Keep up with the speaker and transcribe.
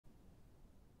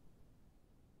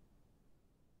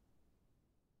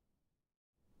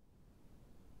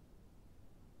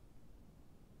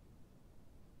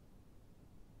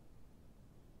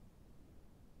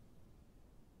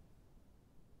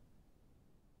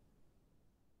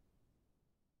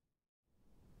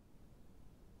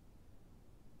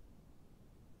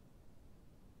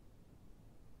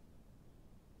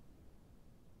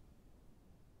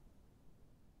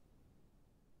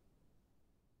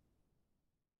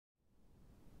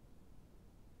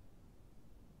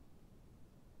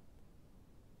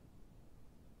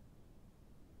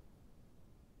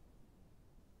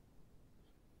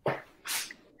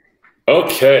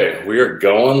Okay, we are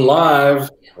going live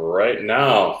right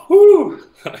now. Woo!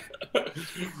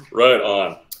 Right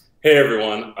on. Hey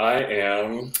everyone, I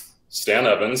am Stan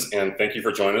Evans, and thank you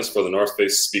for joining us for the North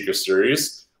Face Speaker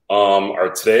Series.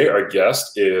 Our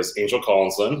guest is Angel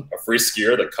Collinson, a free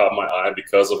skier that caught my eye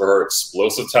because of her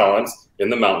explosive talent in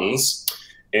the mountains.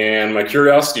 And my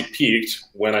curiosity peaked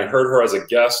when I heard her as a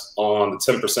guest on the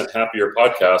 10% Happier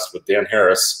podcast with Dan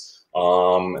Harris,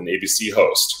 an ABC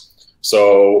host.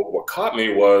 So what caught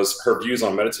me was her views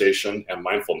on meditation and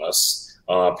mindfulness,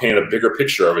 painted a bigger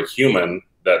picture of a human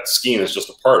that skiing is just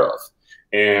a part of.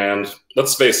 And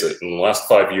let's face it, in the last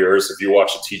 5 years, if you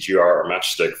watch a TGR or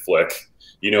Matchstick flick,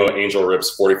 you know Angel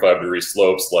rips 45-degree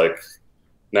slopes like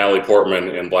Natalie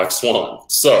Portman in Black Swan.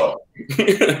 So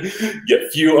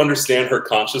yet few understand her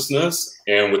consciousness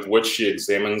and with which she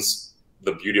examines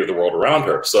the beauty of the world around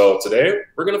her. So today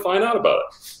we're going to find out about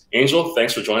it. Angel,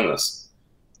 thanks for joining us.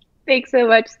 Thanks so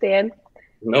much, Stan.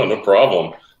 No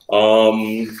problem.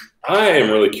 I am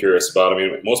really curious about,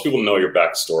 most people know your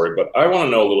backstory, but I want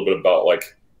to know a little bit about like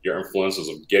your influences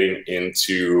of getting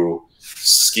into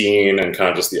skiing and kind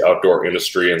of just the outdoor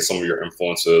industry and some of your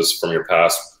influences from your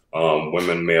past,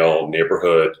 women, male,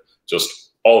 neighborhood,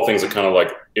 just all the things that kind of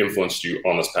like influenced you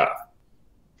on this path.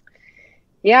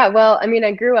 Yeah, well,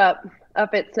 I grew up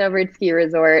at Snowbird Ski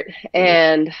Resort,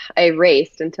 and I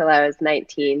raced until I was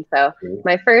 19. So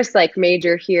my first like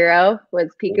major hero was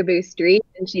Peekaboo Street,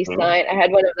 and she signed. I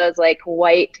had one of those like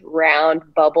white round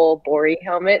bubble Bori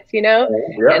helmets, you know,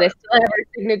 and I still have her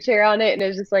signature on it, and it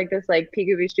was just like this like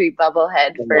Peekaboo Street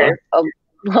bubblehead for a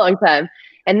long time.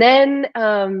 And then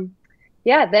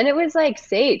then it was like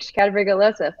Sage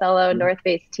Cadrigosa, fellow North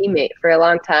Face teammate for a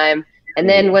long time. And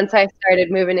then once I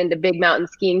started moving into big mountain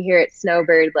skiing here at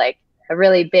Snowbird, like a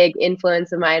really big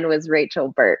influence of mine was Rachel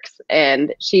Burks,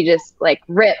 and she just like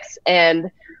rips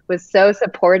and was so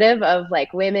supportive of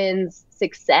like women's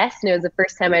success. And it was the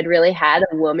first time I'd really had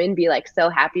a woman be like so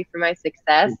happy for my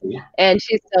success. And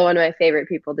she's still one of my favorite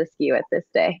people to ski with this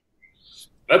day.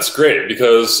 That's great,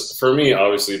 because for me,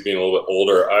 obviously being a little bit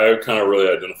older, I kind of really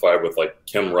identified with like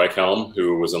Kim Reichhelm,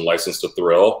 who was in License to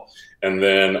Thrill. And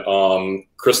then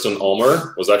Kristen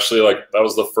Ulmer was actually like, that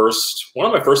was one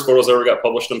of my first photos that ever got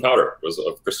published in Powder was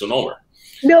of Kristen Ulmer.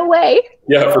 No way.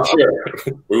 Yeah, for sure.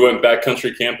 We went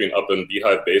backcountry camping up in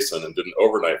Beehive Basin and did an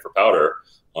overnight for Powder.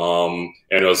 And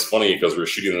it was funny because we were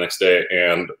shooting the next day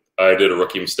and I did a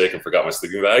rookie mistake and forgot my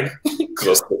sleeping bag because I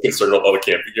was so concerned about all the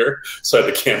camping gear. So I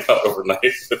had to camp out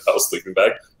overnight without a sleeping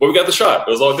bag. But we got the shot.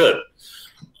 It was all good.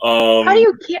 How do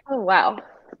you camp? Oh, wow.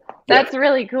 That's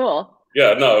really cool.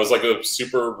 Yeah, no, it was like a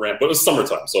super ramp, but it was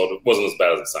summertime, so it wasn't as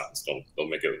bad as it sounds. Don't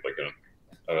make it like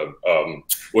it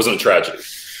wasn't a tragedy.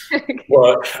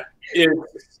 But it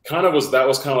kind of was, that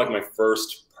was kind of like my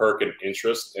first perk and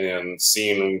interest in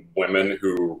seeing women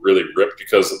who really ripped,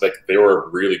 because like they were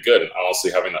really good. And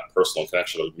honestly, having that personal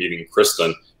connection of meeting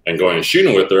Kristen and going and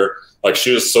shooting with her, like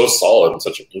she was so solid and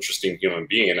such an interesting human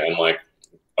being. And like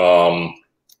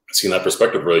seeing that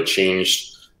perspective really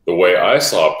changed the way I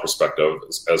saw perspective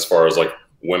as far as like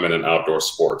women in outdoor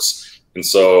sports. And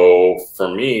so for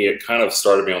me, it kind of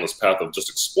started me on this path of just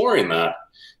exploring that.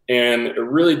 And it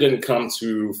really didn't come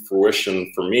to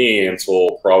fruition for me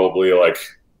until probably like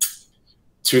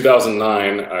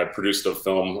 2009. I produced a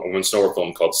women's snowboard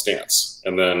film called Stance.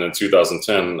 And then in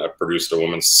 2010, I produced a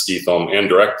women's ski film and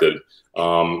directed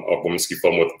a women's ski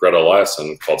film with Greta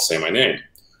Eliasson called Say My Name.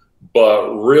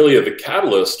 But really the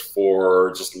catalyst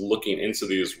for just looking into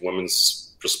these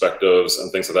women's perspectives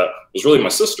and things like that was really my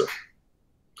sister.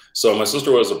 So my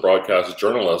sister was a broadcast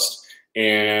journalist.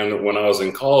 And when I was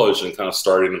in college and kind of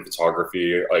starting in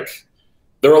photography, like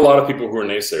there were a lot of people who were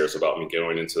naysayers about me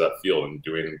going into that field and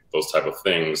doing those type of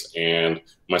things. And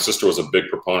my sister was a big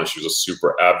proponent. She was a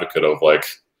super advocate of like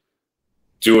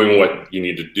doing what you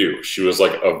need to do. She was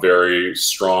like a very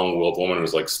strong-willed woman who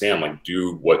was like, Stan, like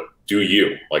do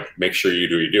you, like make sure you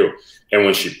do what you do. And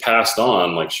when she passed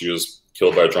on, like she was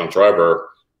killed by a drunk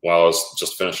driver while I was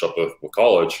just finished up with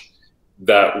college,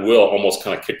 that will almost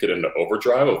kind of kicked it into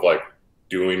overdrive of like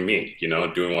doing me, you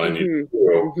know, doing what I need to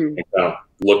do, and kind of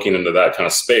looking into that kind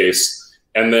of space.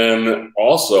 And then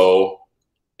also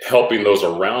helping those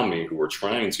around me who were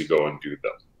trying to go and do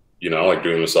them, you know, like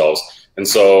doing themselves. And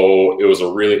so it was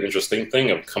a really interesting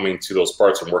thing of coming to those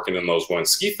parts and working in those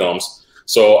women's ski films.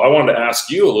 So I wanted to ask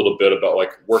you a little bit about like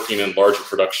working in larger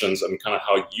productions and kind of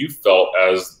how you felt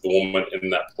as the woman in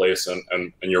that place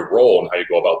and your role and how you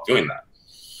go about doing that.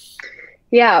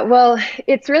 Yeah, well,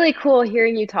 it's really cool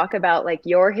hearing you talk about like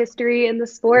your history in the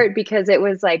sport because it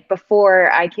was like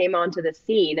before I came onto the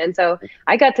scene. And so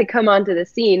I got to come onto the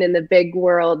scene in the big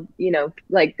world,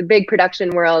 like the big production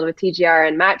world with TGR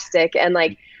and Matchstick. And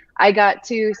like I got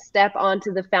to step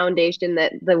onto the foundation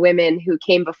that the women who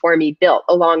came before me built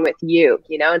along with you.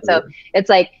 And so it's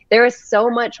like there was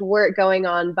so much work going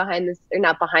on behind this, or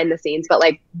not behind the scenes, but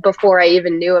like before I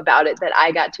even knew about it that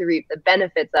I got to reap the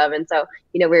benefits of. And so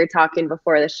we were talking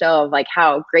before the show of like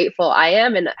how grateful I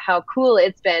am and how cool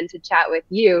it's been to chat with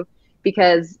you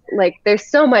because like there's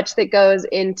so much that goes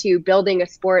into building a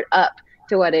sport up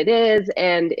to what it is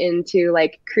and into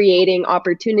like creating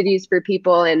opportunities for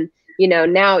people. And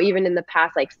now even in the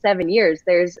past like 7 years,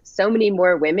 there's so many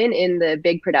more women in the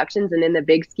big productions and in the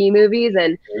big ski movies.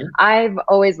 And I've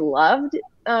always loved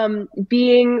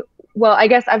being, well, I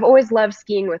guess I've always loved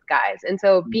skiing with guys. And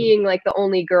so being like the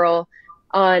only girl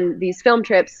on these film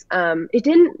trips, it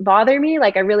didn't bother me.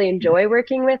 Like I really enjoy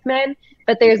working with men,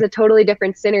 but there's a totally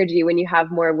different synergy when you have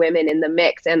more women in the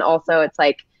mix. And also it's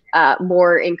like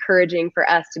more encouraging for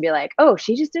us to be like, oh,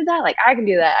 she just did that. Like I can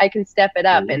do that. I can step it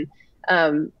up.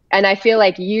 And I feel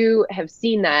like you have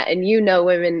seen that and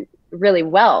women really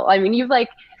well. I mean,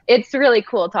 it's really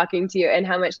cool talking to you and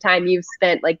how much time you've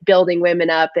spent like building women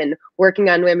up and working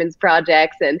on women's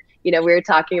projects. And, we were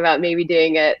talking about maybe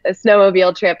doing a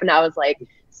snowmobile trip and I was like,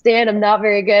 Stan, I'm not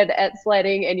very good at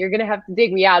sledding and you're going to have to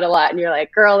dig me out a lot. And you're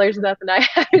like, girl, there's nothing I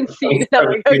haven't seen. And I'm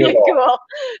like, okay, cool.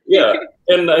 Yeah.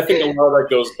 And I think a lot of that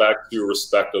goes back to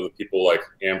respect of the people like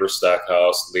Amber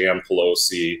Stackhouse, Leanne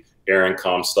Pelosi, Aaron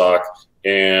Comstock.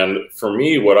 And for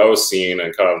me, what I was seeing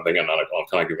and kind of thinking, I'm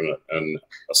kind of giving an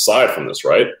aside from this,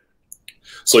 right?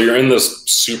 So you're in this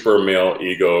super male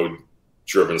ego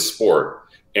driven sport.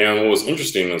 And what was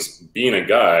interesting is being a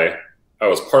guy, I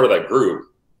was part of that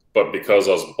group, but because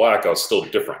I was black, I was still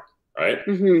different, right?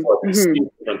 So I see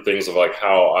different things of like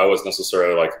how I was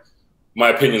necessarily like, my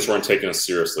opinions weren't taken as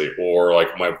seriously or like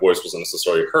my voice wasn't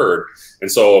necessarily heard.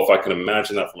 And so if I can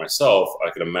imagine that for myself, I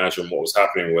can imagine what was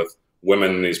happening with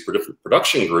women in these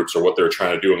production groups or what they're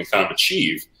trying to do and kind of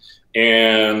achieve.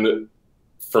 And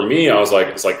for me, I was like,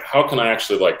 it's like, how can I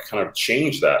actually like kind of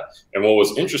change that? And what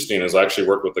was interesting is I actually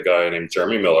worked with a guy named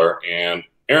Jeremy Miller, and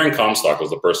Aaron Comstock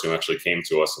was the person who actually came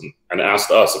to us and asked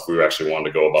us if we actually wanted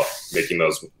to go about making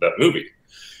that movie.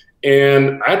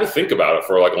 And I had to think about it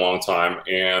for like a long time.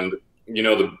 And,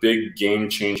 the big game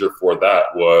changer for that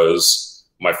was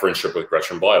my friendship with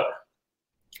Gretchen Blyther.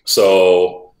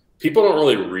 So people don't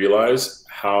really realize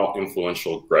how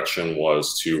influential Gretchen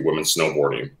was to women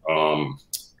snowboarding,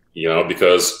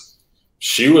 because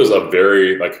she was a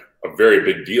very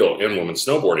big deal in women's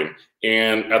snowboarding.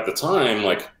 And at the time,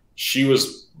 like she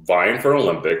was vying for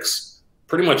Olympics.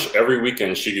 Pretty much every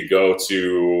weekend she could go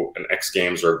to an X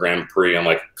Games or a Grand Prix and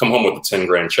like come home with a 10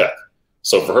 grand check.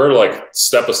 So for her to like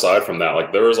step aside from that,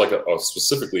 like there was like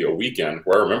specifically a weekend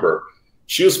where I remember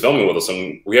she was filming with us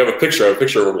and we have a picture of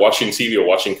her watching TV or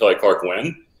watching Kelly Clark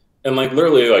win. And like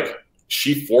literally like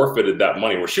she forfeited that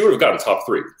money where she would have gotten top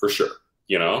 3 for sure,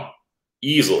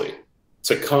 easily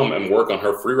to come and work on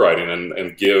her free riding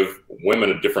and give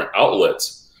women a different outlet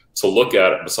to look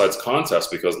at besides contests,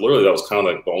 because literally that was kind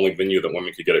of like the only venue that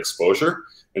women could get exposure.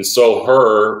 And so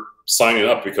her signing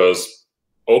up, because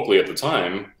Oakley at the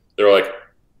time, they were like,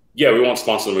 yeah, we won't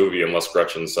sponsor the movie unless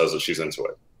Gretchen says that she's into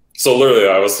it. So literally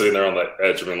I was sitting there on the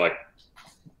edge of being like,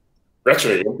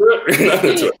 Gretchen, are you into it? You're not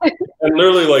into it. And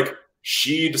literally like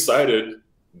she decided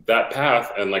that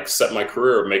path and like set my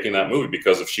career of making that movie,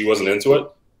 because if she wasn't into it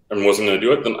and wasn't going to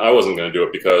do it, then I wasn't going to do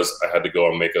it because I had to go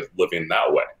and make a living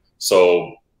that way.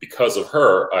 So because of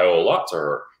her, I owe a lot to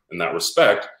her in that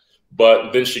respect.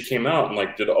 But then she came out and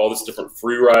like did all this different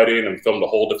free riding and filmed a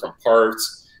whole different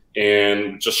parts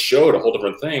and just showed a whole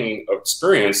different thing of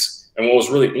experience. And what was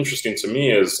really interesting to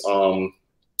me is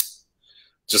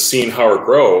just seeing how her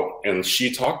grow. And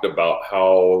she talked about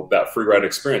how that free ride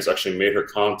experience actually made her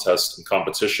contest and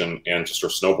competition and just her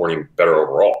snowboarding better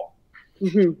overall.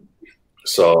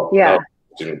 So yeah,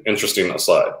 an interesting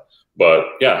aside. But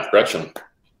yeah, Gretchen.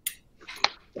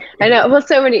 I know. Well,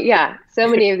 so many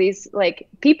of these like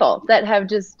people that have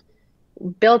just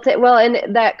built it well,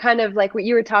 and that kind of like what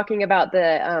you were talking about,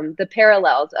 the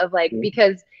parallels of like,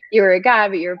 because you were a guy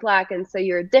but you're black and so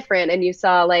you're different, and you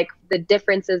saw like the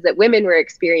differences that women were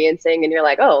experiencing, and you're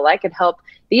like, oh, well, I could help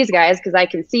these guys because I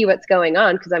can see what's going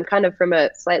on because I'm kind of from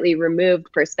a slightly removed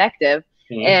perspective.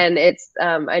 And it's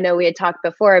I know we had talked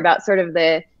before about sort of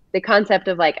the concept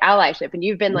of like allyship, and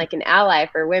you've been like an ally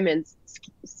for women's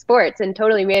sports and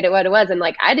totally made it what it was. And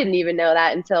like I didn't even know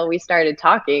that until we started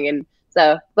talking. And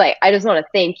so like I just want to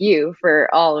thank you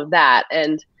for all of that.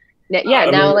 And yeah,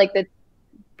 now mean, like the,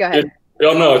 go ahead.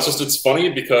 No, it's funny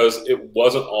because it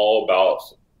wasn't all about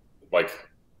like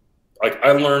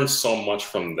I learned so much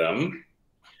from them,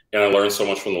 and I learned so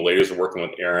much from the ladies working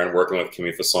with Erin, working with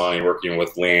Kimi Fasani, working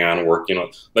with Leanne, working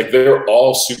with, like, they're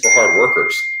all super hard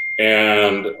workers.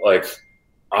 And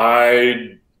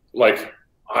I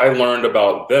learned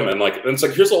about them, and it's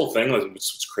like, here's the whole thing. Like,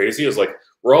 what's crazy is, like,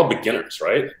 we're all beginners,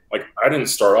 right? Like, I didn't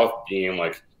start off being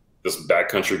like this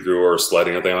backcountry guru or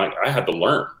sledding or anything. Like, I had to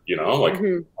learn, like,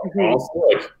 honestly,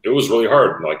 like, it was really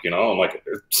hard. Like, I'm like,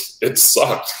 it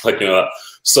sucked. Like,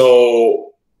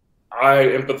 so I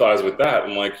empathize with that,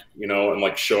 and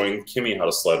and showing Kimmy how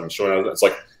to sled, and showing how, it's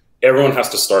like, everyone has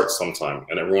to start sometime,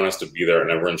 and everyone has to be there, and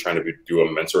everyone trying to do a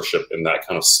mentorship in that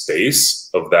kind of space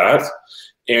of that.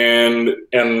 And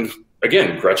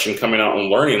again, Gretchen coming out and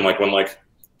learning, like, when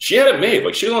she had it made,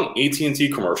 like, she was on AT&T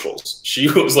commercials. She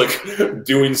was like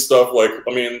doing stuff like,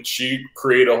 I mean, she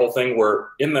created a whole thing where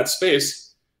in that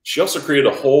space, she also created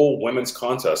a whole women's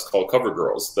contest called Cover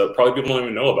Girls that probably people don't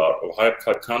even know about, a high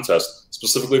cut contest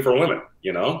specifically for women,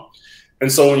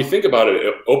 And so when you think about it,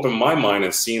 it opened my mind,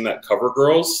 and seeing that Cover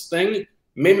Girls thing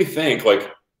made me think,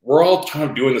 like, we're all kind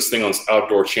of doing this thing on this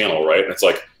outdoor channel, right? And it's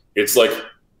like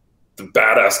the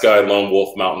badass guy lone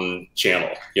wolf mountain channel,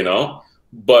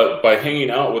 But by hanging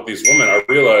out with these women, I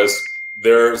realized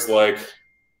there's like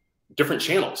different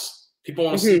channels. People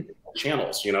want to see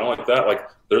channels, like that. Like,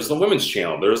 there's the women's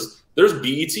channel. There's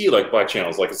BET, like, black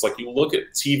channels. Like, it's like, you look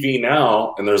at TV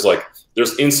now, and there's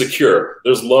Insecure,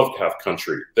 there's Lovecraft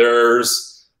Country,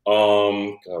 there's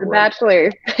The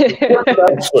Bachelor.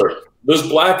 There's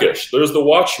Blackish, there's The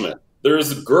Watchmen,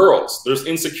 there's Girls, there's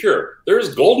Insecure,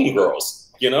 there's Golden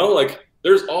Girls. Like,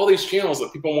 there's all these channels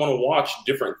that people want to watch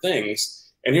different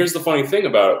things. And here's the funny thing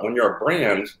about it: when you're a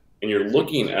brand and you're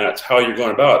looking at how you're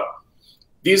going about,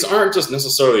 these aren't just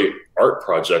necessarily art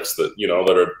projects that,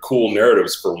 that are cool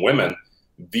narratives for women.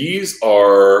 These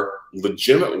are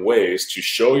legitimate ways to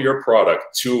show your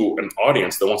product to an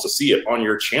audience that wants to see it on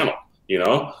your channel,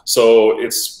 So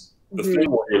it's the thing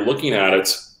where you're looking at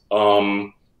it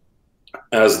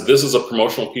as this is a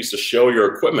promotional piece to show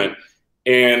your equipment.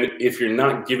 And if you're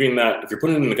not giving that, if you're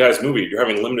putting it in the guy's movie, you're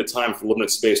having limited time for limited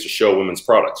space to show women's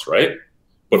products, right?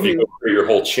 But if you go through your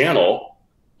whole channel,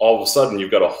 all of a sudden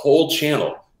you've got a whole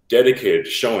channel dedicated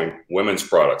to showing women's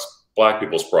products, black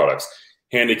people's products,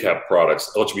 handicapped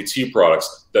products, LGBT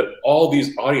products that all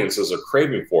these audiences are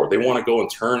craving for. They want to go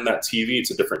and turn that TV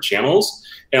to different channels.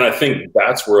 And I think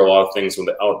that's where a lot of things in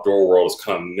the outdoor world is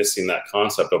kind of missing that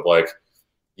concept of, like,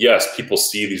 yes, people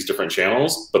see these different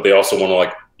channels, but they also want to,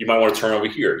 like, you might want to turn over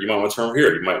here. You might want to turn over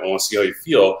here. You might want to see how you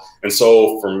feel. And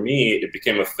so for me, it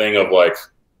became a thing of, like,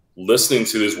 listening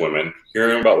to these women,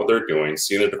 hearing about what they're doing,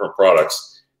 seeing the different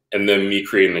products, and then me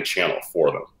creating a channel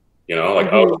for them. I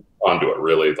was onto it,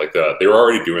 really. Like, they were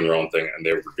already doing their own thing, and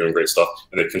they were doing great stuff,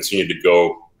 and they continued to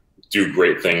go do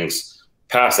great things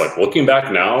past. Like, looking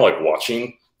back now, like,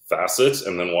 watching Facets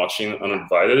and then watching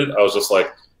Uninvited, I was just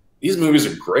like, these movies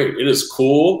are great. It is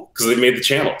cool because they made the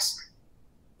channels.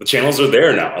 The channels are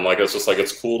there now, and, like, it's just like,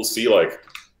 it's cool to see, like,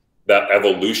 that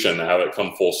evolution, have it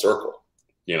come full circle.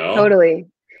 Totally.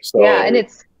 So, yeah, and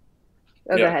it's.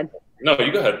 Oh, yeah. Go ahead. No,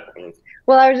 you go ahead.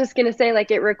 Well, I was just gonna say,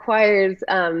 like, it requires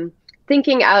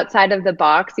thinking outside of the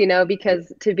box,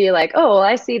 because to be like, oh, well,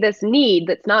 I see this need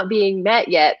that's not being met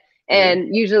yet.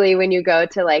 And usually when you go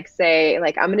to, like, say,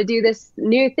 like, I'm going to do this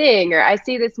new thing, or I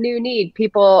see this new need,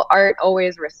 people aren't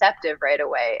always receptive right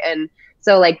away. And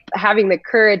so, like, having the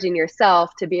courage in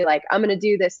yourself to be like, I'm going to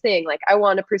do this thing. Like, I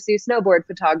want to pursue snowboard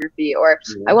photography, or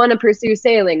I want to pursue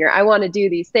sailing, or I want to do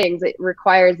these things. It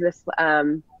requires this,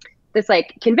 this,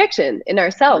 like, conviction in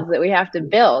ourselves that we have to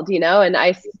build, and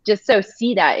I just so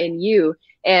see that in you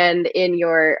and in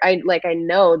your, I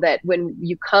know that when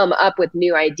you come up with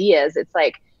new ideas, it's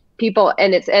like people,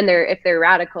 and if they're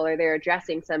radical or they're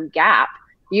addressing some gap,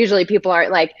 usually people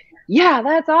aren't like, yeah,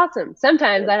 that's awesome.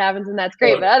 Sometimes that happens and that's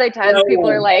great, but other times people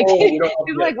are like,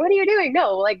 like, what are you doing?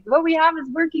 No, like, what we have is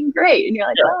working great. And you're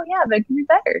like, oh yeah, but it can be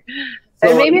better.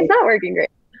 And maybe it's not working great.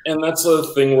 And that's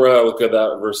the thing where I look at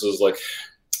that versus, like,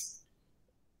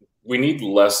 we need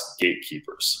less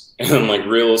gatekeepers. And, like,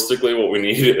 realistically, what we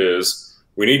need is,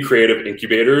 we need creative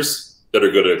incubators that are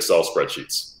good at Excel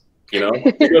spreadsheets.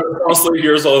 Honestly,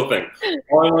 here's all the thing.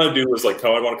 All I want to do is, like,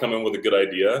 how I want to come in with a good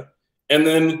idea, and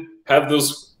then have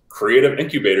those creative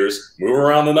incubators move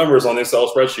around the numbers on the Excel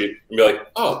spreadsheet and be like,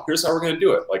 oh, here's how we're going to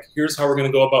do it. Like, here's how we're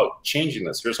going to go about changing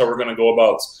this. Here's how we're going to go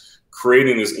about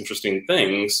creating these interesting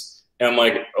things. And,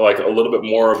 like a little bit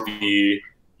more of the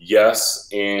yes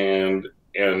and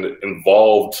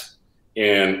involved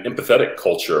in empathetic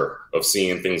culture of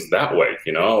seeing things that way,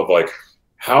 you know, of like,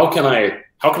 how can I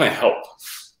help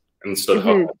instead of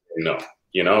help,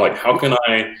 you know, like how can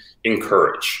I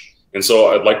encourage? And so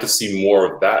I'd like to see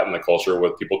more of that in the culture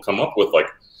where people come up with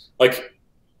like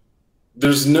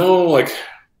there's no like,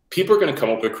 people are going to come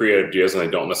up with creative ideas and they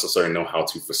don't necessarily know how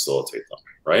to facilitate them,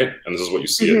 right? And this is what you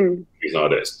see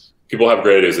nowadays. People have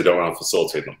great ideas, they don't know how to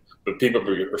facilitate them. But people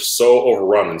are so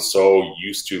overrun and so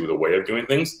used to the way of doing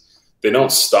things, they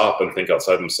don't stop and think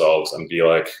outside themselves and be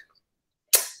like,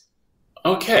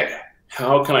 okay,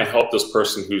 how can I help this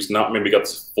person who's not maybe got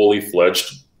this fully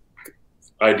fledged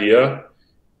idea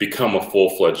become a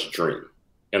full-fledged dream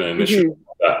and an initiative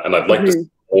like that? And I'd like to see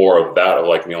more of that, of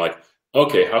like me like,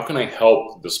 okay, how can I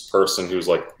help this person who's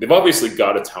like, they've obviously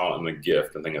got a talent and a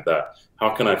gift and things like that. How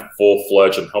can I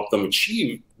full-fledged and help them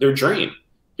achieve their dream?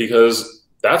 Because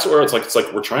that's where it's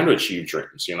like we're trying to achieve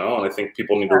dreams, you know? And I think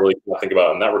people need to really think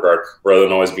about it in that regard rather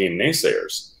than always being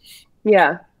naysayers.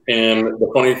 Yeah. And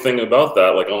the funny thing about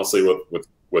that, like honestly,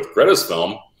 with Greta's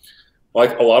film,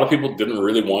 like a lot of people didn't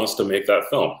really want us to make that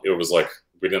film. It was like,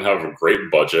 we didn't have a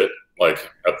great budget. Like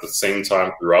at the same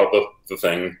time throughout the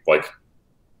thing, like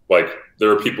there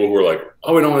are people who were like,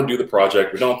 oh, we don't want to do the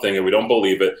project. We don't think it. We don't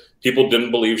believe it. People didn't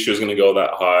believe she was going to go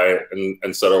that high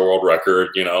and set a world record,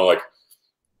 you know, like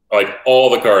all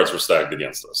the cards were stacked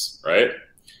against us, right?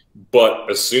 But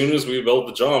as soon as we built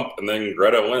the jump and then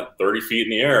Greta went 30 feet in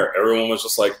the air, everyone was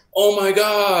just like, oh my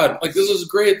God, like this is a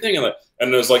great thing.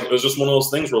 And it was just one of those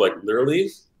things where like literally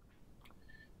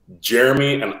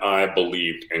Jeremy and I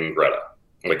believed in Greta.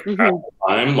 Like at the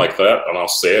time like that, and I'll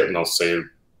say it and I'll say it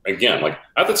again, like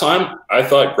at the time, I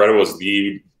thought Greta was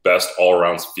the best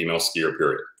all-around female skier,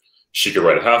 period. She could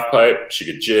ride a half pipe, she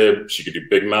could jib, she could do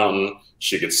big mountain,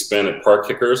 she could spin at park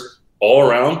kickers, all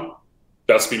around,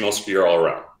 best female skier all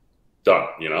around. Done,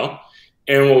 you know?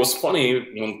 And what was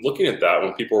funny when looking at that,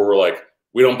 when people were like,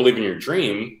 we don't believe in your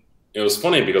dream, it was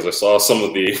funny because I saw some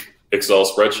of the Excel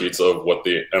spreadsheets of what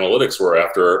the analytics were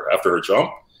after her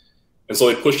jump. And so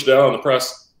they pushed it out on the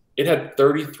press. It had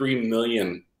 33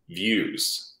 million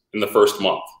views in the first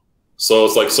month. So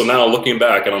it's like, so now looking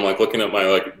back and I'm like looking at my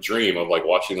like dream of like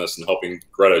watching this and helping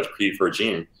Greta achieve her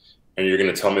dream, and you're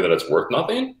going to tell me that it's worth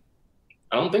nothing?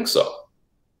 I don't think so.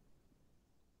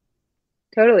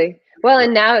 Totally. Well,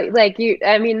 and now like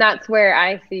I mean, that's where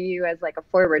I see you as like a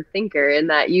forward thinker, in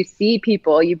that you see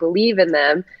people, you believe in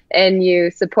them and you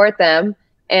support them.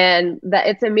 And that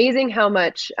it's amazing how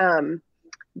much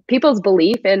people's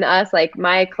belief in us, like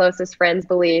my closest friends'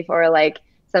 belief, or like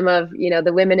some of, you know,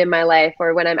 the women in my life,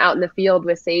 or when I'm out in the field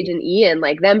with Sage and Ian,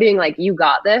 like them being like, you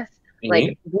got this,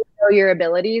 like you know your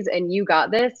abilities and you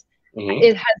got this.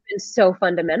 It has been so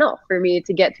fundamental for me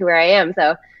to get to where I am.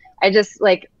 So I just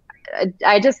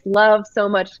love so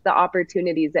much the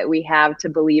opportunities that we have to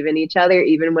believe in each other,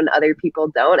 even when other people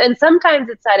don't. And sometimes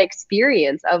it's that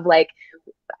experience of like,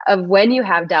 of when you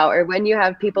have doubt or when you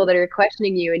have people that are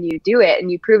questioning you and you do it and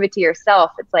you prove it to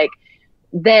yourself. It's like,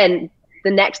 then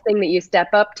the next thing that you step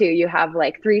up to, you have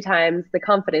like 3 times the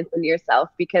confidence in yourself,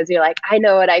 because you're like, I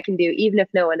know what I can do, even if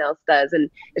no one else does. And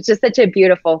it's just such a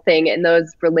beautiful thing. And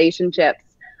those relationships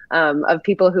of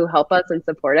people who help us and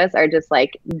support us are just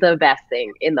like the best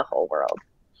thing in the whole world.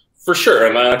 For sure.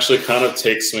 And that actually kind of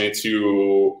takes me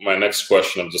to my next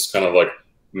question of just kind of like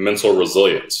mental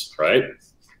resilience, right?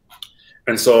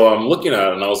 And so I'm looking at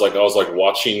it and I was like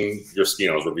watching your skiing.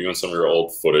 I was reviewing some of your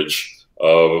old footage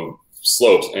of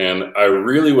slopes, and I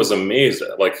really was amazed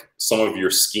at like some of your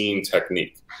skiing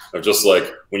technique of just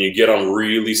like when you get on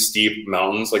really steep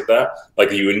mountains like that,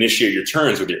 like you initiate your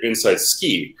turns with your inside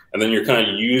ski, and then you're kind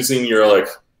of using your like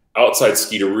outside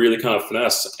ski to really kind of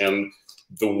finesse. And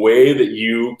the way that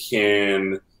you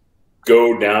can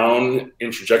go down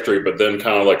in trajectory, but then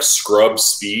kind of like scrub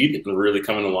speed and really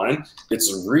come into line,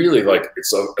 it's really like,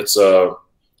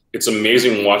 it's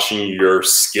amazing watching your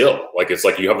skill. Like, it's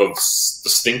like you have a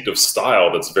distinctive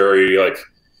style that's very like,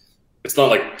 it's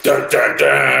not like, dun, dun,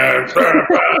 dun, dun,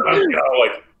 dun,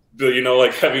 you know,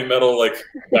 like heavy metal, like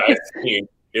guys skiing.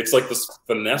 It's like this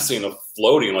finessing of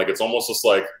floating. Like, it's almost just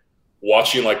like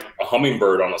watching like a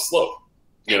hummingbird on a slope,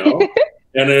 you know?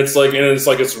 And it's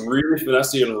really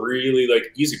finessing and really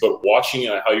like easy, but watching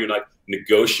how you like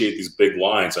negotiate these big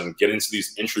lines and get into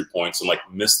these entry points and like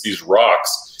miss these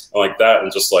rocks and like that.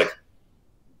 And just like,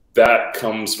 that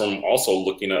comes from also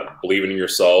looking at believing in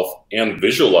yourself and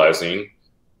visualizing,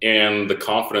 and the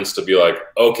confidence to be like,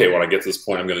 okay, when I get to this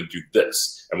point, I'm going to do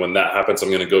this. And when that happens, I'm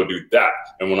going to go do that.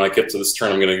 And when I get to this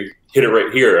turn, I'm going to hit it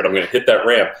right here, and I'm going to hit that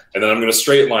ramp, and then I'm going to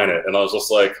straight line it. And I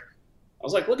was like,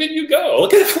 look at you go.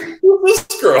 Look at this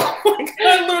girl. Like,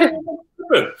 I learned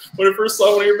happened. When I first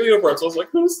saw one of your video parts, I was like,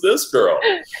 who's this girl?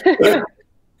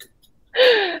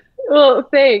 Well,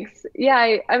 thanks.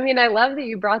 Yeah, I mean, I love that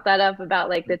you brought that up about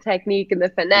like the technique and the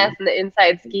finesse and the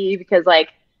inside ski, because like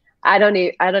I don't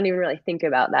even really think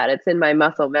about that. It's in my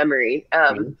muscle memory.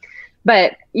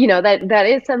 But you know, that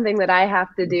is something that I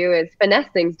have to do, is finesse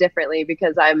things differently,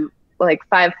 because I'm like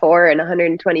 5'4" and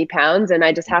 120 pounds, and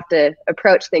I just have to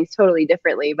approach things totally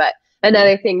differently. But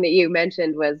another thing that you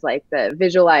mentioned was like the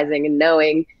visualizing and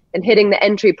knowing and hitting the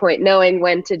entry point, knowing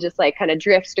when to just like kind of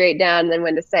drift straight down, and then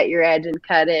when to set your edge and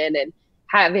cut in, and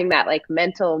having that like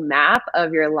mental map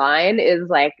of your line is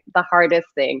like the hardest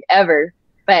thing ever.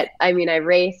 But I mean, I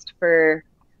raced for,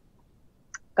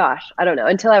 gosh, I don't know,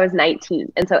 until I was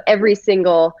 19. And so every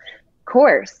single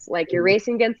course, like you're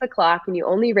racing against the clock, and you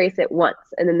only race it once,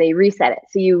 and then they reset it.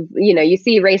 So you know, you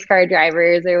see race car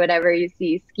drivers or whatever, you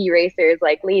see ski racers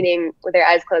like leaning with their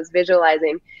eyes closed,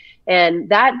 visualizing. And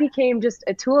that became just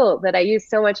a tool that I use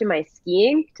so much in my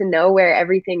skiing to know where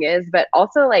everything is, but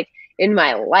also like in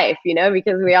my life, you know,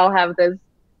 because we all have those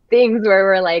things where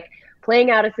we're like playing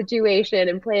out a situation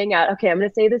and playing out, okay, I'm going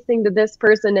to say this thing to this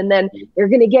person, and then they're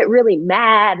going to get really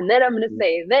mad, and then I'm going to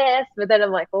say this. But then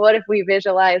I'm like, well, what if we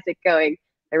visualize it going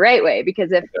the right way?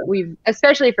 Because if we,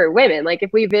 especially for women, like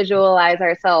if we visualize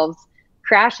ourselves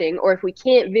crashing, or if we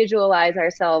can't visualize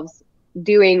ourselves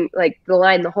doing like the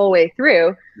line the whole way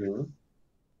through,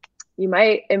 it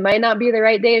might not be the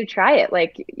right day to try it.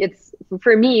 Like, it's,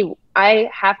 for me, I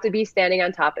have to be standing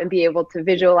on top and be able to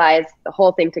visualize the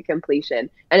whole thing to completion.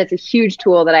 And it's a huge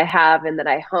tool that I have and that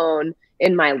I hone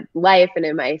in my life and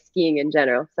in my skiing in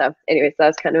general. So anyways,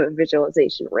 that's kind of a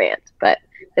visualization rant, but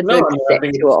it's a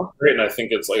sick tool. It's great. And I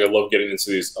think it's like, I love getting into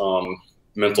these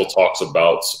mental talks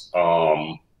about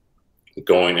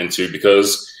going into,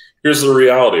 because here's the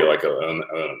reality, like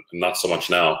not so much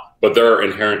now, but there are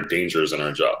inherent dangers in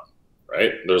our job,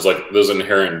 right? There's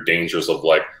inherent dangers of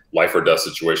like life or death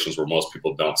situations where most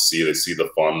people don't see. They see the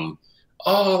fun.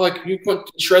 Oh, like you went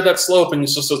to shred that slope, and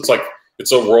it's like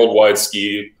it's a worldwide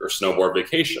ski or snowboard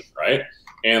vacation, right?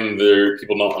 And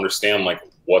people don't understand like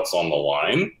what's on the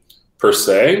line per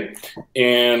se.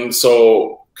 And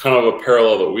so kind of a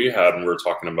parallel that we had when we were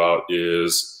talking about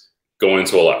is going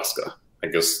to Alaska. I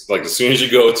guess like as soon as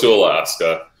you go to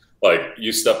Alaska, like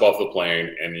you step off the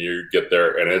plane and you get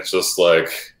there, and it's just like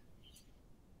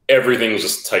everything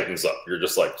just tightens up. You're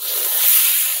just like,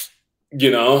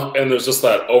 you know, and there's just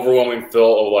that overwhelming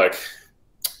feel of like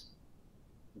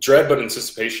dread but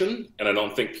anticipation. And I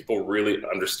don't think people really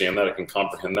understand that. I can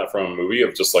comprehend that from a movie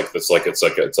of just like it's like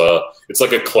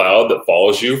a cloud that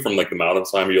follows you from like the amount of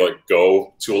time you like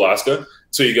go to Alaska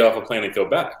till you get off a plane and go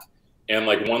back. And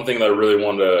like one thing that I really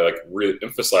wanted to like really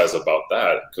emphasize about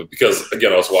that, because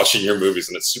again, I was watching your movies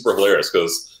and it's super hilarious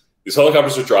because these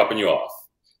helicopters are dropping you off.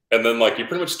 And then like you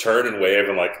pretty much turn and wave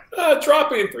and like,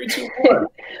 dropping 3, 2, 1,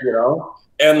 you know?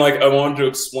 And like I wanted to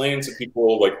explain to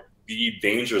people like the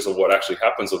dangers of what actually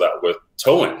happens with that with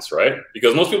toe-ins, right?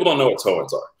 Because most people don't know what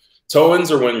toe-ins are.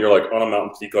 Toe-ins are when you're like on a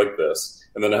mountain peak like this,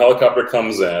 and then a helicopter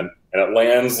comes in and it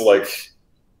lands like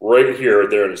right here,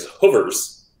 there, and just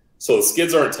hovers. So the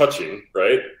skids aren't touching,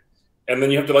 right? And then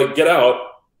you have to like get out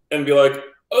and be like,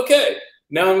 okay,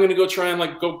 now I'm gonna go try and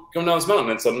like go come down this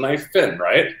mountain. It's a knife fin,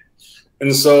 right?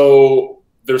 And so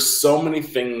there's so many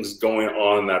things going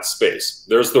on in that space.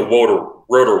 There's the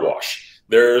rotor wash.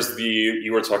 There's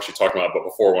you were actually talking about, but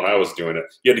before when I was doing it,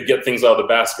 you had to get things out of the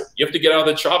basket. You have to get out of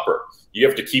the chopper. You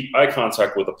have to keep eye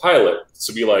contact with the pilot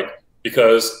to be like,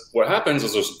 because what happens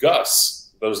is there's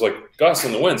gusts. There's like gusts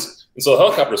in the winds. And so the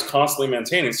helicopter is constantly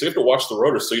maintaining. So you have to watch the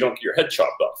rotor so you don't get your head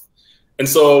chopped off. And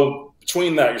so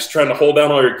between that, you're just trying to hold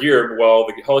down all your gear while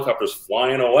the helicopter's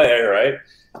flying away, right?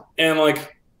 And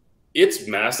like, it's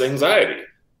mass anxiety.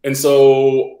 And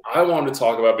so I wanted to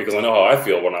talk about, because I know how I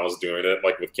feel when I was doing it,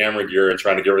 like with camera gear and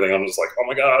trying to get everything, I'm just like, oh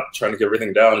my God, trying to get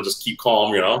everything down and just keep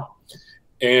calm, you know?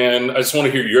 And I just want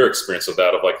to hear your experience of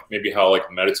that, of like maybe how like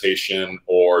meditation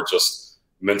or just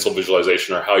mental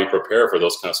visualization or how you prepare for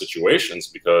those kind of situations,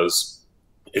 because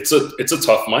it's a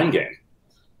tough mind game.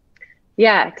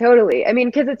 Yeah, totally. I mean,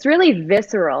 because it's really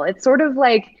visceral. It's sort of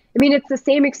like, I mean, it's the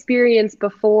same experience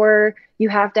before you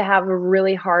have to have a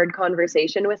really hard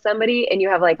conversation with somebody and you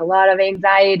have like a lot of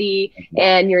anxiety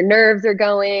and your nerves are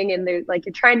going and there's like,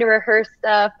 you're trying to rehearse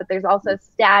stuff, but there's also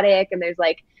static and there's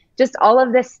like just all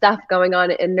of this stuff going on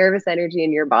in nervous energy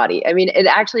in your body. I mean, it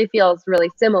actually feels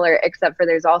really similar, except for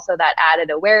there's also that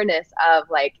added awareness of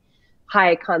like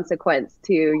high consequence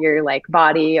to your like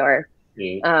body or,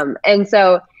 and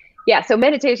so, yeah, so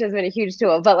meditation has been a huge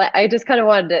tool, but like, I just kind of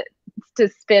wanted to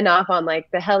spin off on like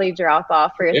the heli drop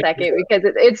off for a second, because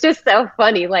it's just so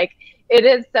funny. Like it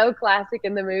is so classic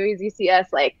in the movies. You see us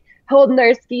like holding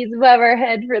our skis above our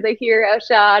head for the hero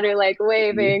shot or like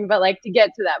waving, but like to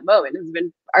get to that moment has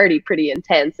been already pretty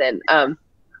intense. And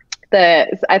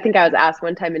I think I was asked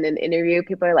one time in an interview,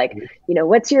 people are like, you know,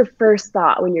 what's your first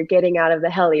thought when you're getting out of the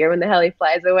heli or when the heli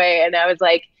flies away? And I was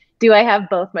like, do I have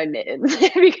both my mittens?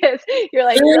 Because you're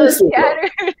like so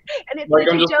scattered and it's like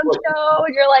a jump show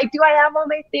and you're like, do I have all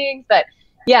my things? But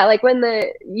yeah, like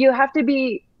you have to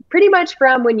be pretty much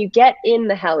from when you get in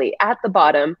the heli at the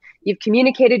bottom, you've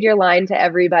communicated your line to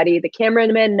everybody. The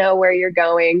cameramen know where you're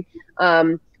going.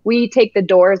 We take the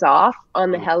doors off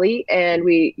on the heli and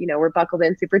we're buckled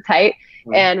in super tight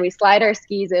and we slide our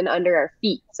skis in under our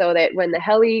feet so that when the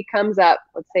heli comes up,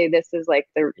 let's say this is like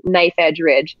the knife edge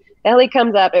ridge, the heli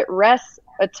comes up, it rests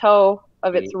a toe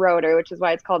of its rotor, which is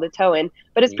why it's called a toe in,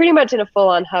 but it's pretty much in a full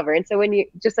on hover. And so when you,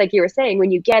 just like you were saying,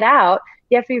 when you get out,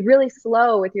 you have to be really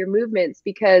slow with your movements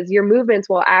because your movements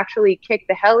will actually kick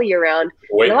the heli around.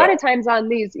 And a lot of times on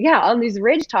these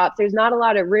ridge tops, there's not a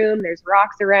lot of room. There's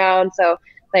rocks around. So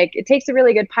like it takes a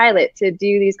really good pilot to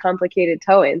do these complicated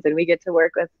toe-ins, and we get to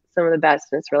work with some of the best,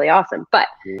 and it's really awesome. But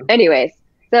anyways,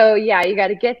 so yeah, you got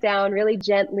to get down really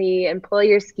gently and pull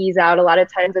your skis out. A lot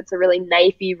of times it's a really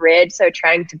knifey ridge, so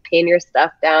trying to pin your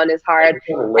stuff down is hard.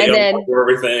 And then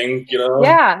everything, you know.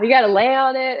 Yeah, you got to lay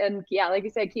on it, and yeah, like you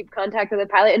said, keep contact with the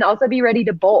pilot, and also be ready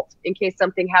to bolt in case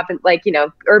something happens, like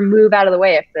or move out of the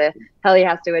way if the heli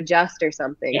has to adjust or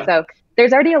something. Yeah. So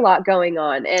there's already a lot going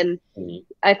on, and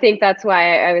I think that's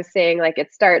why I was saying like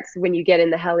it starts when you get in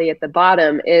the heli at the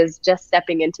bottom is just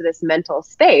stepping into this mental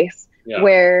space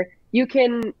where you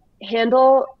can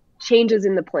handle changes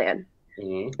in the plan.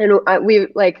 And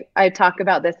I talk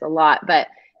about this a lot, but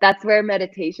that's where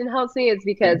meditation helps me, is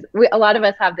because a lot of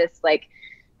us have this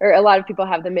or a lot of people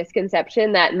have the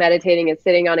misconception that meditating is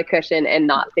sitting on a cushion and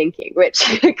not thinking, which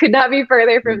could not be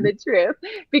further from the truth,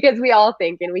 because we all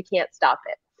think and we can't stop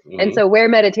it. And so where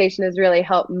meditation has really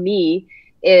helped me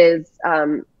is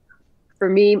for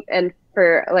me and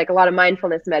for like a lot of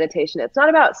mindfulness meditation, it's not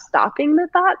about stopping the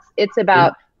thoughts. It's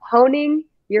about honing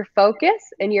your focus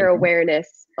and your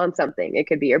awareness on something. It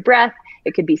could be your breath.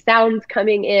 It could be sounds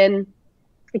coming in.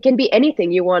 It can be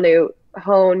anything you want to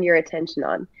hone your attention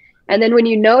on. And then when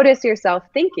you notice yourself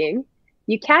thinking,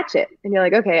 you catch it and you're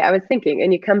like, okay, I was thinking,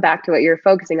 and you come back to what you're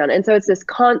focusing on. And so it's this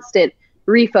constant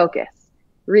refocus.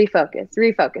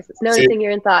 It's noticing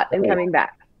you're in thought and coming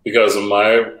back. Because of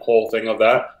my whole thing of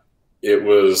that, it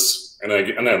was,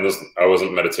 I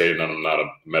wasn't meditating, and I'm not a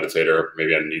meditator.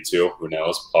 Maybe I need to, who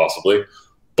knows, possibly.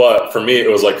 But for me, it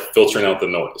was like filtering out the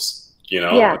noise,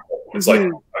 Yeah. It's like,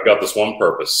 I got this one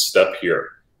purpose, step here,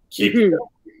 keep here.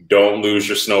 Don't lose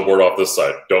your snowboard off this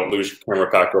side. Don't lose your camera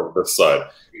pack over this side.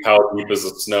 How deep is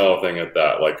the snow thing at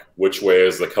that? Like, which way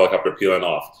is the helicopter peeling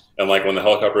off? And like when the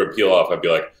helicopter would peel off, I'd be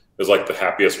like, it was like the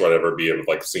happiest would ever be of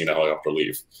like seeing a helicopter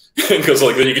leave, because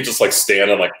like then you could just like stand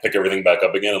and like pick everything back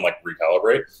up again and like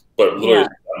recalibrate. But literally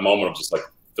that moment of just like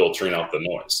filtering out the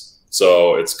noise.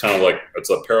 So it's kind of like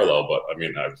it's a parallel, but I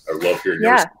mean I love hearing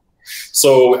yours.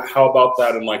 So how about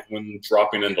that? And like when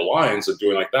dropping into lines and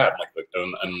doing like that, like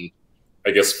and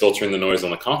I guess filtering the noise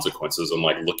and the consequences and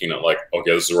like looking at like,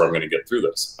 okay, this is where I'm going to get through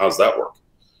this. How does that work?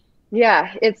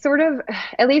 Yeah, it's sort of,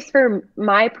 at least for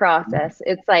my process,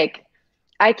 it's like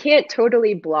I can't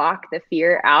totally block the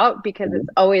fear out because it's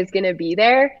always going to be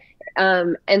there.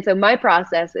 And so my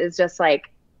process is just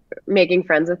like making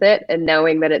friends with it and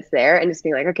knowing that it's there and just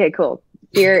being like, okay, cool.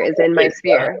 Fear is in my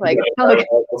sphere. Like,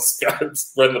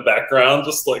 spread in the background,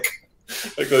 just like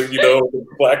the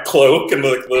black cloak and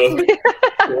like the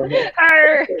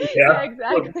yeah,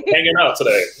 exactly. Hanging out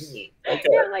today. Okay.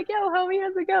 Yeah, I'm like, yo, homie,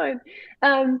 how's it going?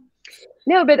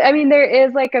 No, but I mean, there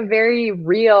is like a very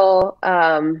real,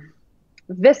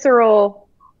 visceral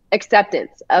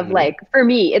acceptance of like, for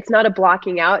me, it's not a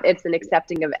blocking out, it's an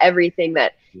accepting of everything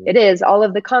that it is, all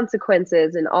of the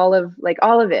consequences and all of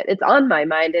it. It's on my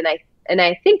mind, and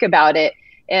I think about it,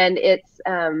 and it's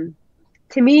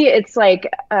to me, it's like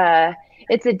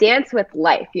it's a dance with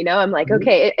life, I'm like,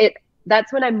 okay,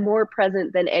 that's when I'm more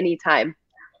present than any time.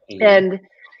 And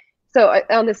so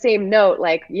on the same note,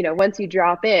 like, once you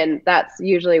drop in, that's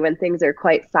usually when things are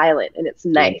quite silent and it's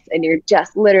nice and you're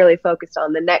just literally focused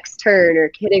on the next turn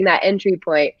or hitting that entry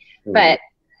point. But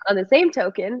on the same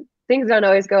token, things don't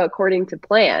always go according to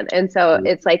plan. And so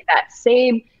it's like that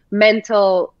same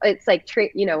mental, it's like,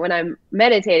 when I'm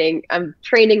meditating, I'm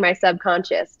training my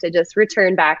subconscious to just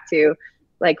return back to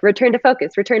return to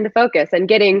focus and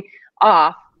getting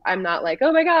off. I'm not like,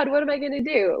 oh my God, what am I going to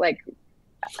do? Like,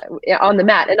 on the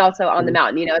mat and also on the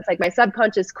mountain. You know, it's like my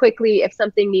subconscious quickly, if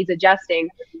something needs adjusting,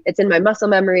 it's in my muscle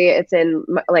memory, it's in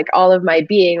like all of my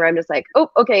being, where I'm just like, oh,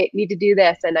 okay, need to do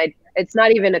this. And it's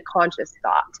not even a conscious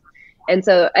thought. And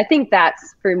so I think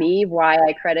that's, for me, why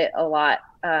I credit a lot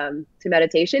to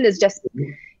meditation, is just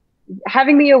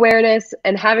having the awareness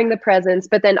and having the presence,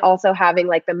 but then also having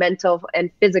like the mental and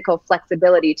physical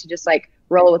flexibility to just like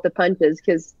roll with the punches,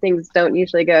 because things don't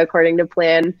usually go according to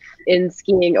plan in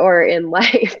skiing or in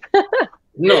life.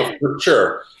 No, for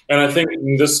sure. And I think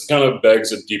this kind of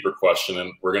begs a deeper question,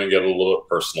 and we're going to get a little bit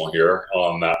personal here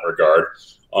on that regard,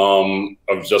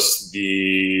 of just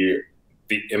the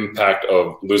impact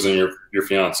of losing your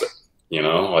fiance, you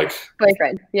know, like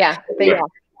boyfriend. Yeah. Yeah,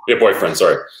 boyfriend.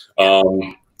 Sorry.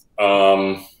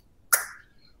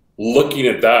 Looking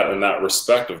at that in that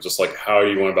respect of just like how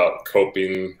you went about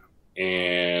coping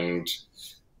and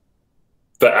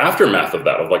the aftermath of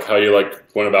that, of like how you like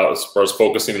went about as far as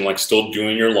focusing and like still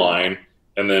doing your line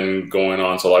and then going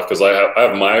on to life. Because I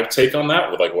have my take on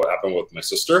that with like what happened with my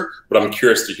sister, but I'm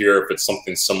curious to hear if it's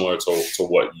something similar to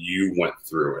what you went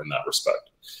through in that respect.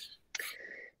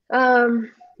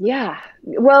 Yeah.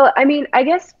 Well, I mean, I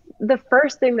guess the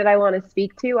first thing that I want to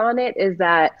speak to on it is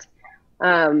that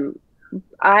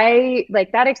I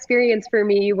like that experience for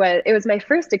me it was my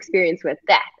first experience with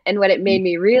death. And what it made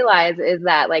me realize is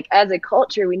that like as a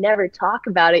culture, we never talk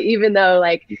about it, even though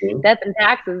like death and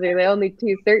taxes are the only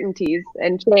two certainties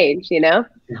and change, you know?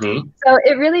 So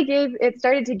it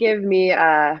started to give me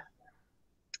a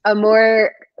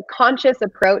more conscious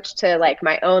approach to like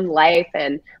my own life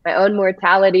and my own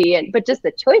mortality, but just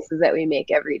the choices that we make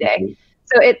every day.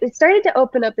 So it started to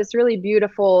open up this really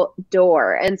beautiful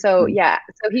door. And so, yeah,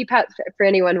 so for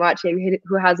anyone watching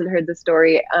who hasn't heard the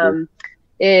story,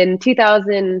 in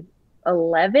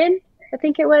 2011, I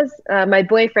think it was, my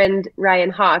boyfriend, Ryan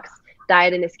Hawks,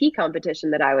 died in a ski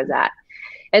competition that I was at.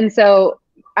 And so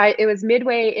it was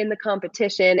midway in the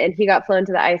competition and he got flown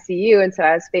to the ICU. And so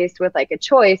I was faced with like a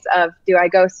choice of, do I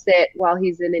go sit while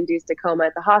he's in induced coma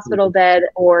at the hospital bed,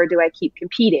 or do I keep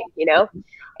competing, you know?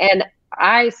 And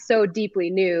I so deeply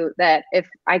knew that if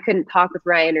I couldn't talk with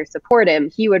Ryan or support him,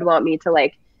 he would want me to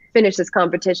like finish this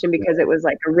competition because it was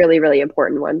like a really, really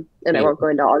important one. And I won't go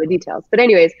into all the details, but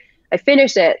anyways, I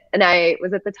finished it and I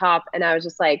was at the top and I was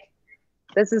just like,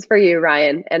 this is for you,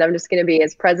 Ryan. And I'm just going to be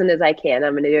as present as I can.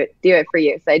 I'm going to do it for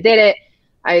you. So I did it.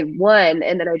 I won.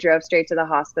 And then I drove straight to the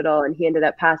hospital and he ended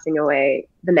up passing away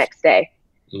the next day.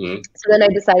 So then I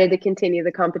decided to continue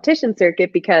the competition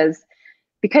circuit because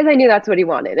I knew that's what he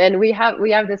wanted. And we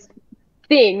have this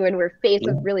thing when we're faced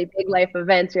with really big life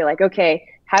events, you're like, okay,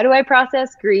 how do I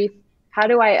process grief? How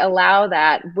do I allow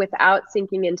that without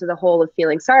sinking into the hole of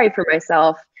feeling sorry for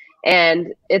myself?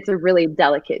 And it's a really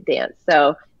delicate dance.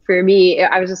 So for me,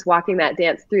 I was just walking that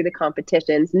dance through the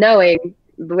competitions, knowing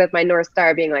with my North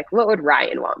Star being like, what would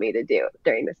Ryan want me to do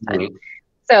during this time?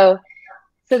 So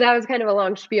that was kind of a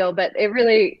long spiel, but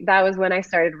that was when I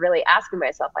started really asking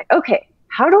myself like, okay,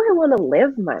 how do I want to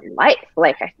live my life?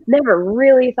 Like I never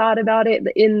really thought about it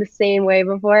in the same way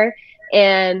before.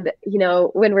 And, you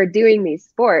know, when we're doing these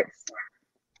sports,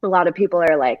 a lot of people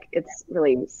are like, it's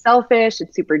really selfish.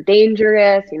 It's super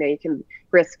dangerous. You know, you can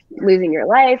risk losing your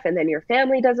life and then your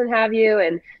family doesn't have you.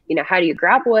 And, you know, how do you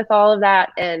grapple with all of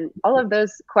that? And all of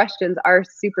those questions are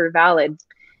super valid.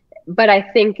 But I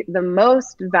think the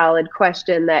most valid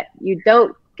question that you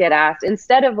don't get asked,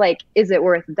 instead of like, is it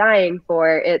worth dying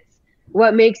for? It's,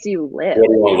 what makes you live? What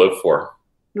do you want to live for?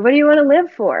 What do you want to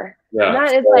live for? Yeah. And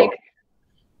that is like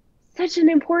such an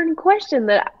important question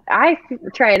that I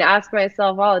try and ask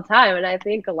myself all the time. And I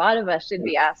think a lot of us should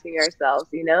be asking ourselves,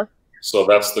 you know? So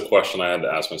that's the question I had to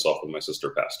ask myself when my sister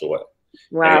passed away.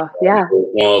 Wow. Yeah.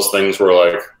 One of those things where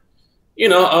like, you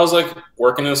know, I was like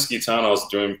working in a ski town. I was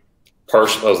doing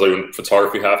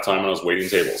photography half-time and I was waiting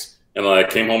tables. And then I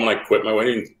came home and I quit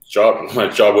my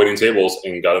job waiting tables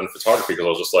and got into photography because I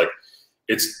was just like,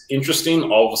 it's interesting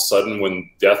all of a sudden when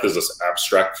death is this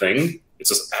abstract thing. It's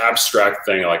this abstract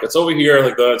thing, like it's over here,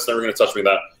 like that, it's never going to touch me,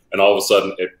 that. And all of a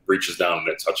sudden it reaches down and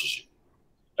it touches you.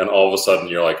 And all of a sudden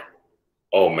you're like,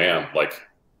 oh man, like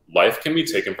life can be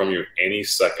taken from you any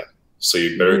second. So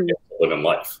you better get to live in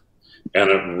life. And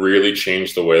it really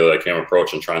changed the way that I came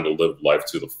approach and trying to live life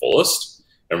to the fullest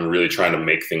and really trying to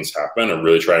make things happen and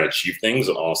really trying to achieve things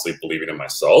and honestly believing in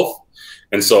myself.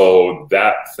 And so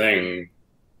that thing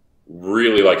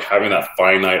really, like having that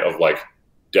finite of like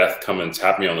death come and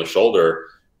tap me on the shoulder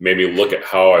made me look at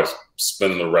how I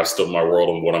spend the rest of my world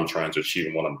and what I'm trying to achieve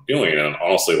and what I'm doing. And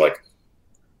honestly, like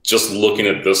just looking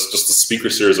at this, just the speaker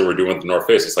series that we're doing with the North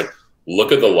Face, it's like,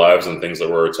 look at the lives and things that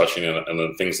we're touching and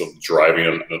the things that driving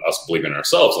and us believing in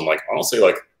ourselves. And like, honestly,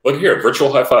 like, look here,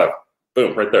 virtual high five,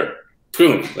 boom, right there,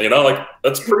 boom. You know, like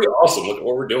that's pretty awesome. Look at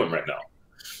what we're doing right now.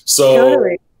 So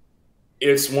Totally.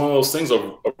 it's one of those things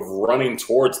of running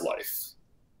towards life,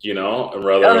 you know, and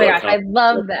rather. Oh my like gosh, I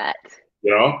love that. You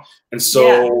know, and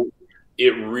so it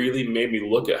really made me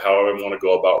look at how I want to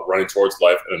go about running towards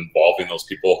life and involving those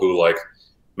people who like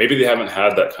maybe they haven't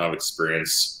had that kind of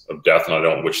experience of death, and I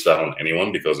don't wish that on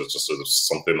anyone because it's just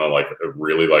something that like it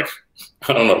really like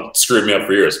I don't know screwed me up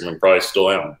for years. I mean, probably still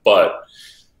am, but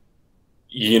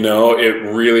you know, it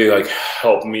really like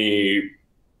helped me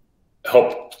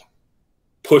help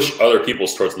push other people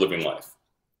towards living life.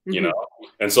 You know,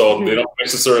 and so they don't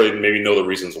necessarily maybe know the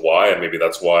reasons why, and maybe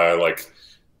that's why I like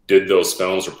did those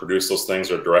films or produced those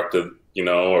things or directed, you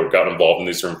know, or got involved in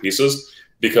these certain pieces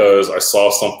because I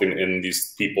saw something in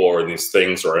these people or in these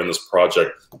things or in this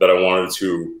project that I wanted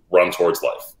to run towards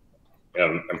life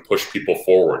and push people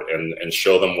forward and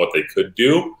show them what they could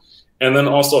do, and then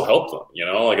also help them, you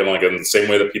know, like in the same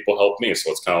way that people helped me. So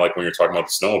it's kind of like when you're talking about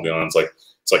the snowmobile, it's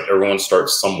like everyone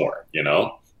starts somewhere, you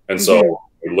know, and so.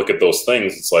 You look at those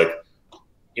things, it's like,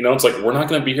 you know, it's like, we're not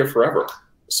going to be here forever.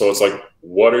 So it's like,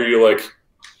 what are you like,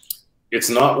 it's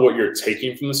not what you're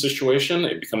taking from the situation.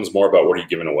 It becomes more about what are you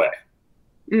giving away.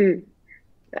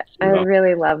 I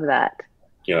really love that.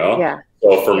 You know? Yeah.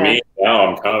 So for me now,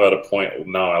 I'm kind of at a point now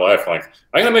in my life, like,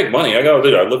 I got to make money. I got to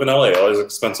do it. I live in LA. LA is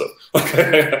expensive. Like,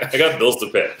 I got bills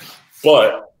to pay.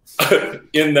 But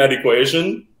in that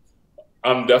equation,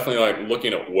 I'm definitely like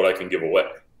looking at what I can give away.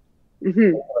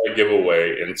 What I give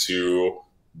away into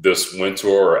this winter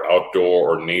or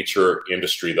outdoor or nature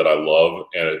industry that I love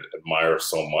and admire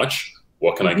so much.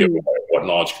 What can I give away? What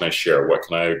knowledge can I share? What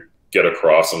can I get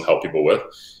across and help people with?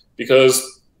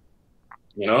 Because,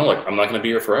 you know, like I'm not going to be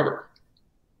here forever.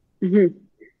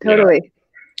 Totally. You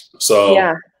know?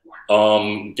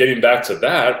 So, getting back to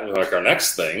that, like our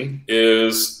next thing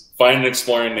is finding and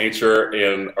exploring nature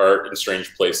and art in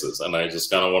strange places. And I just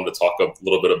kind of wanted to talk a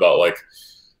little bit about like,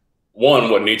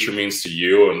 one, what nature means to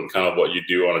you and kind of what you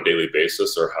do on a daily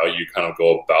basis or how you kind of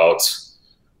go about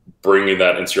bringing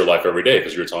that into your life every day.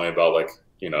 Because you were telling me about like,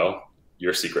 you know,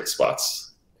 your secret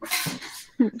spots.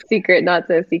 Secret, not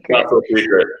so secret. Not so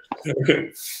secret.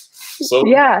 So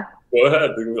yeah. Go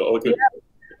ahead.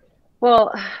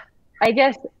 Well, I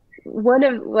guess one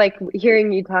of like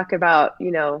hearing you talk about,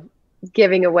 you know,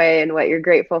 giving away and what you're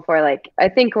grateful for, like, I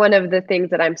think one of the things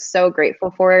that I'm so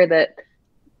grateful for that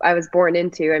I was born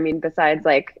into, I mean, besides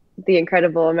like the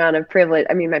incredible amount of privilege,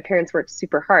 I mean, my parents worked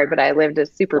super hard, but I lived a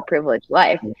super privileged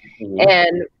life.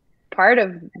 And part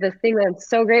of the thing that I'm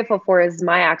so grateful for is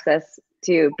my access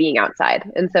to being outside.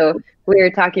 And so we were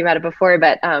talking about it before,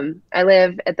 but I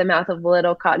live at the mouth of the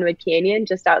Little Cottonwood Canyon,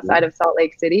 just outside of Salt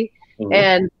Lake City.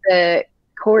 And the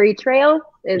Corey Trail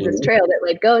is this trail that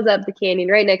like goes up the canyon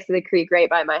right next to the creek, right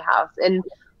by my house. And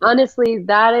honestly,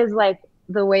 that is like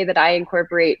the way that I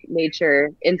incorporate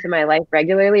nature into my life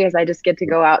regularly, is I just get to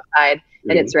go outside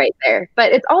and it's right there.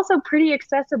 But it's also pretty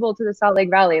accessible to the Salt Lake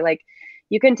Valley. Like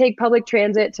you can take public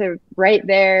transit to right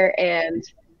there, and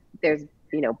there's,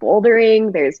 you know,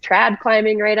 bouldering, there's trad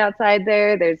climbing right outside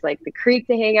there. There's like the creek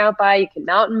to hang out by. You can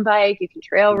mountain bike, you can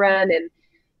trail run, and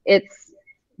it's,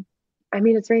 I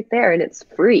mean, it's right there and it's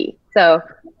free. So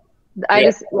I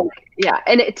just, like,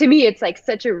 and to me, it's like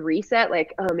such a reset.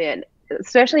 Like, oh man,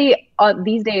 especially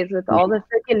these days with all the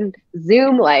freaking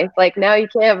Zoom life. Like now you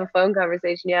can't have a phone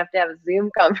conversation, you have to have a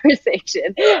Zoom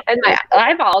conversation. And my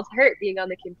eyeballs hurt being on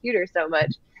the computer so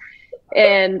much.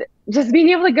 And just being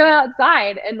able to go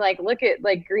outside and like look at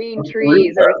like green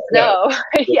trees or snow.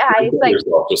 It's like,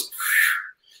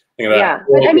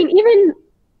 but I mean, even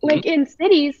like in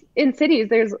cities,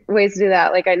 there's ways to do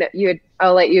that. Like I know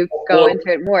I'll let you go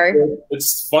into it more.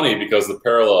 It's funny because the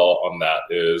parallel on that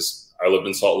is, I lived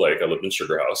in Salt Lake. I lived in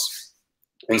Sugar House.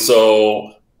 And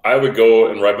so I would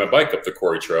go and ride my bike up the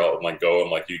Corey Trail and like go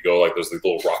and like, you go like, there's like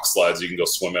little rock slides you can go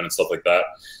swim in and stuff like that.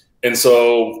 And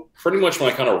so pretty much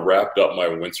when I kind of wrapped up my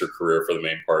winter career for the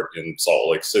main part in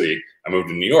Salt Lake City, I moved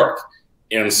to New York.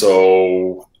 And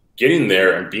so getting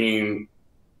there and being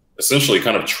essentially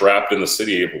kind of trapped in the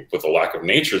city with a lack of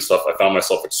nature and stuff, I found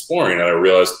myself exploring, and I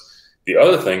realized the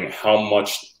other thing, how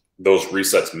much those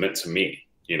resets meant to me.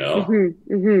 You know,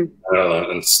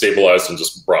 and stabilized and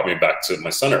just brought me back to my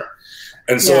center.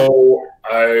 And so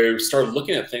I started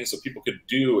looking at things that people could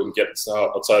do and get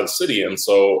outside the city, and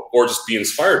so, or just be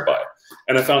inspired by.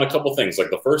 And I found a couple things. Like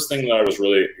the first thing that I was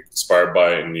really inspired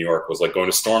by in New York was like going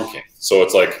to Storm King. So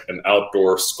it's like an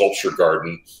outdoor sculpture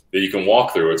garden that you can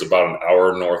walk through. It's about an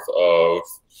hour north of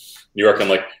New York, and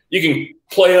like you can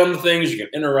play on the things, you can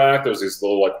interact. There's these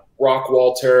little like rock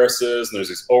wall terraces, and there's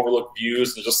these overlook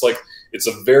views, and just like it's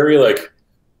a very like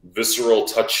visceral,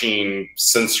 touching,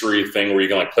 sensory thing where you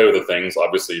can like play with the things.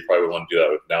 Obviously, you probably wouldn't do that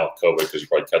with now with COVID because you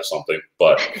probably catch something,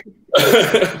 but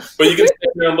but you can sit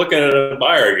there and look at it and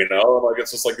admire, you know, like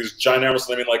it's just like these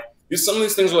ginormous. I mean, like some of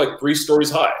these things are like 3 stories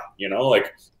high, you know,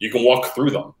 like you can walk through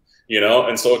them, you know,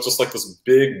 and so it's just like this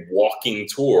big walking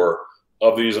tour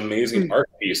of these amazing art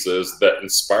pieces that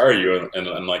inspire you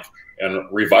and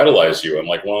revitalize you. And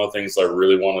like one of the things I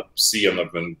really want to see, and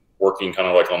I've been working kind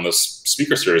of like on this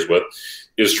speaker series with,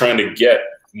 is trying to get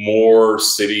more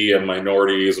city and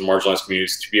minorities and marginalized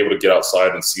communities to be able to get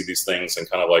outside and see these things, and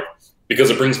kind of like, because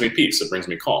it brings me peace, it brings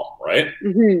me calm, right?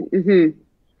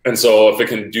 And so if it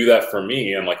can do that for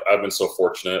me, and like I've been so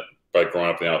fortunate by growing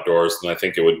up in the outdoors, then I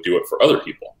think it would do it for other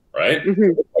people, right?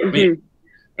 Like me.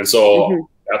 And so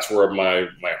that's where my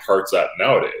heart's at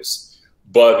nowadays.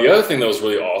 But the other thing that was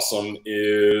really awesome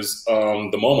is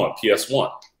the MoMA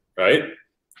PS1, right?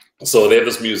 So they have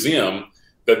this museum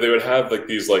that they would have like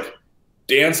these like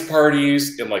dance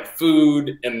parties and like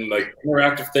food and like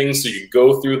interactive things. So you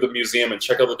go through the museum and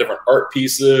check out the different art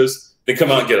pieces, then come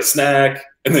out and get a snack,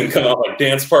 and then come out like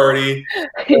dance party.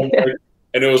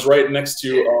 And it was right next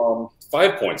to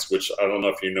 5 Points, which I don't know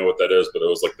if you know what that is, but it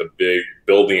was like the big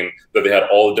building that they had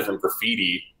all the different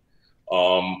graffiti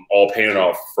all painted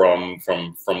off from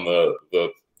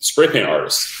the spray paint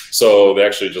artists. So they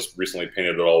actually just recently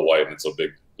painted it all white, and it's a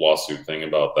big lawsuit thing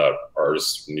about that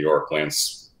artist from New York,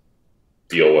 Lance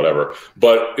deal, whatever.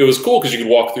 But it was cool because you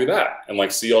could walk through that and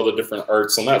like see all the different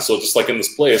arts on that. So just like in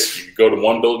this place, you could go to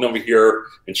one building over here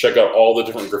and check out all the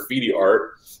different graffiti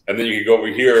art, and then you could go over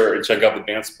here and check out the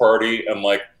dance party, and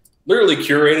like literally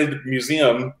curated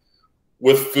museum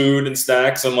with food and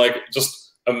snacks and like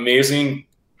just amazing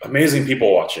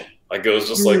people watching. Like it was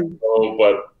just like, oh,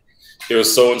 but it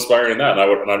was so inspiring in that.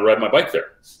 And I'd ride my bike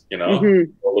there, you know,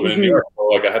 living in New York. So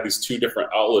like I had these 2 different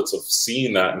outlets of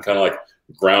seeing that and kind of like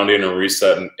grounding and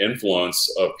reset and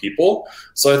influence of people.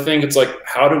 So I think it's like,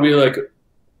 how do we like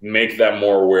make that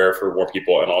more aware for more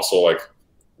people? And also like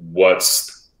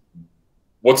what's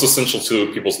essential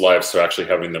to people's lives to actually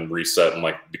having them reset and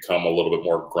like become a little bit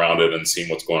more grounded and seeing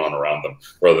what's going on around them,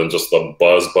 rather than just the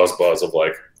buzz of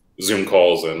like Zoom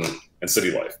calls and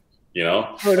city life, you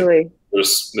know? Totally.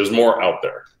 There's more out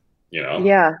there, you know?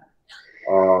 Yeah.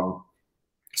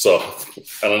 So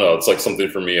I don't know. It's like something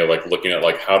for me of like looking at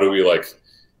like, how do we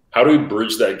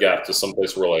bridge that gap to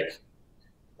someplace where like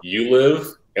you live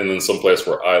and then someplace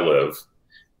where I live,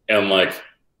 and like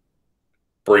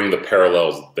bring the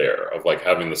parallels there of like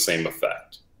having the same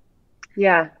effect.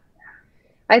 Yeah.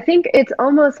 I think it's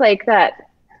almost like that,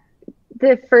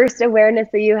 the first awareness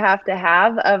that you have to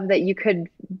have of that you could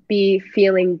be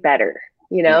feeling better,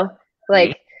 you know,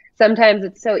 like sometimes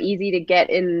it's so easy to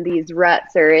get in these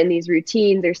ruts or in these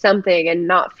routines or something and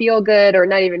not feel good, or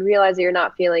not even realize that you're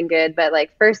not feeling good. But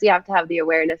like, first you have to have the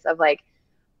awareness of like,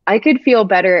 I could feel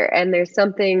better, and there's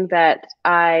something that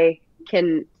I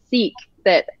can seek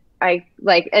that I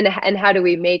like, and how do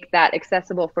we make that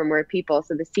accessible for more people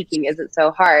so the seeking isn't so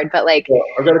hard? But like, well,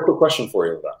 I've got a quick question for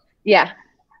you about that. Yeah.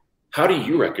 How do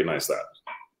you recognize that?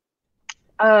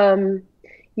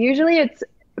 Usually it's,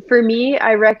 for me,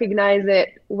 I recognize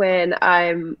it when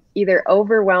I'm either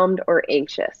overwhelmed or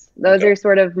anxious. Those are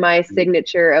sort of my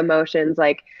signature emotions.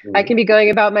 Like I can be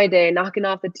going about my day, knocking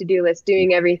off the to-do list,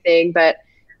 doing everything, but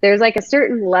there's like a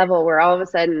certain level where all of a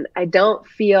sudden I don't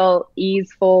feel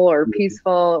easeful or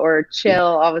peaceful or chill.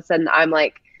 All of a sudden I'm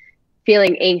like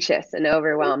feeling anxious and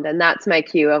overwhelmed. And that's my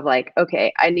cue of like,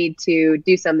 okay, I need to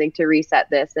do something to reset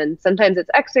this. And sometimes it's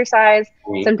exercise.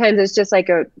 Sometimes it's just like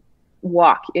a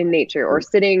walk in nature, or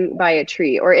sitting by a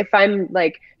tree. Or if I'm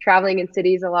like traveling in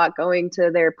cities a lot, going to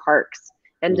their parks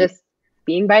and just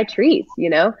being by trees,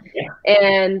 you know?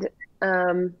 And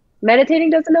meditating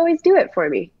doesn't always do it for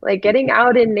me. Like getting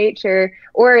out in nature,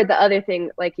 or the other thing,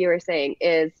 like you were saying,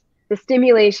 is the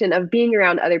stimulation of being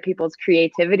around other people's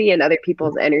creativity and other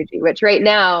people's energy, which right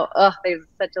now, there's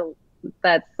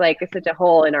that's like such a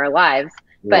hole in our lives.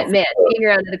 But man, being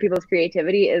around other people's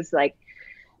creativity is like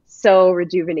so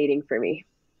rejuvenating for me.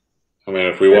 I mean,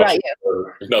 if we watch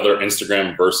another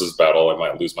Instagram versus battle, I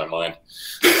might lose my mind.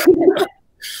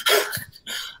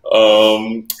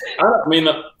 I mean,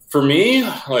 for me,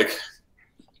 like,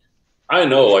 I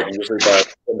know, like, usually by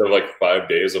the end of like 5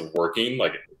 days of working,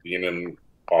 like being in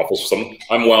office or something,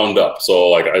 I'm wound up. So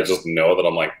like, I just know that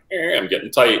I'm like, I'm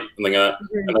getting tight, and then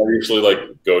and I usually like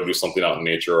go do something out in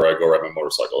nature, or I go ride my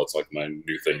motorcycle. It's like my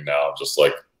new thing now. Just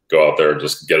like go out there and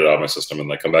just get it out of my system, and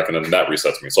then come back, and then that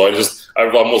resets me. So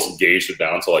I've almost gauged it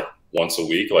down to like once a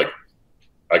week, like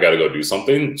I got to go do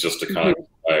something just to kind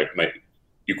of my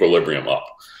equilibrium up.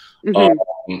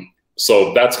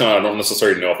 So that's kind of, I don't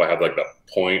necessarily know if I have like that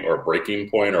point or breaking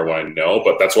point or when I know,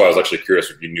 but that's why I was actually curious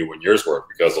if you knew when yours were,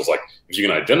 because I was like, if you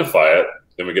can identify it,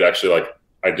 then we could actually like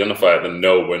identify it and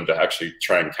know when to actually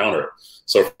try and counter it.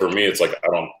 So for me, it's like, I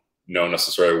don't know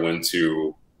necessarily when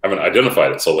to, I haven't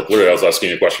identified it. So like literally I was asking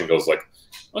you a question, goes like,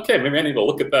 okay, maybe I need to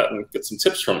look at that and get some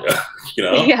tips from you, you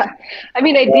know? Yeah. I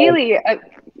mean, ideally,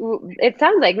 it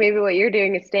sounds like maybe what you're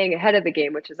doing is staying ahead of the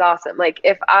game, which is awesome. Like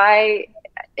if I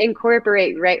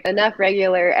incorporate enough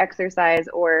regular exercise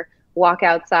or walk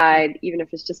outside, even if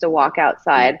it's just a walk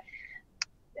outside,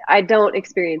 I don't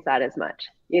experience that as much,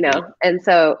 you know? And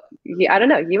so I don't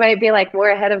know, you might be like more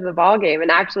ahead of the ball game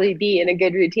and actually be in a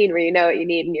good routine where you know what you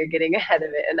need and you're getting ahead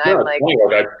of it. And I'm like,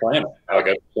 I plan it. Like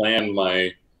I plan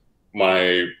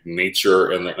my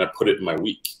nature and then I put it in my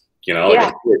week, you know?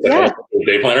 Like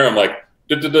day planner, I'm like,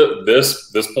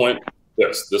 this point,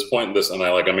 this point, this, and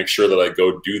I make sure that I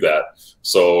go do that.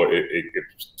 So it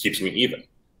keeps me even,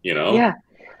 you know? Yeah,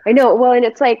 I know. Well, and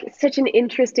it's like such an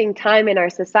interesting time in our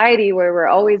society where we're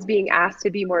always being asked to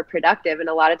be more productive. And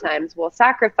a lot of times we'll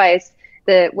sacrifice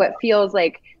what feels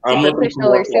like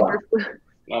superficial or super.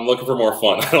 I'm looking for more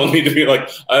fun. I don't need to be like,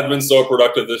 I've been so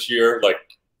productive this year. Like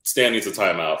Stan needs a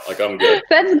timeout. Like I'm good.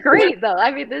 That's great though.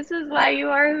 I mean, this is why you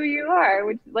are who you are,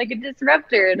 which is like a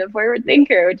disruptor and a forward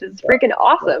thinker, which is freaking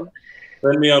awesome.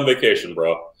 Send me on vacation,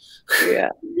 bro. Yeah.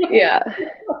 Yeah.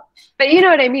 But you know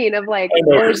what I mean? Of like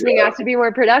always being asked to be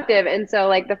more productive. And so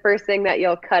like the first thing that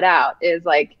you'll cut out is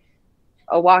like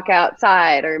a walk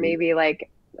outside or maybe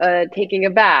like taking a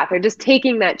bath or just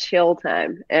taking that chill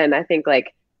time. And I think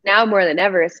like now more than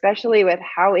ever, especially with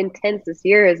how intense this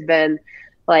year has been,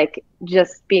 like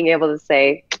just being able to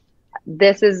say,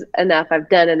 this is enough, I've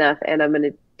done enough, and I'm going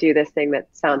to do this thing that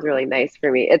sounds really nice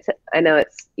for me. I know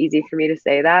it's easy for me to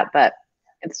say that, but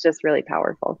it's just really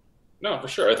powerful. No, for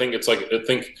sure. I think it's like, I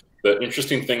think the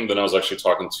interesting thing that I was actually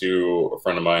talking to a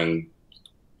friend of mine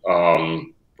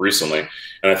recently,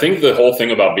 and I think the whole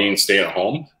thing about being stay at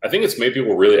home, I think it's made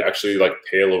people really actually like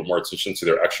pay a little more attention to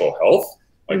their actual health,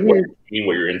 like what you're eating,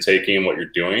 what you're intaking, what you're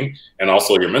doing, and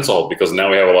also your mental health, because now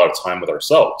we have a lot of time with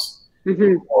ourselves.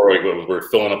 Or like we're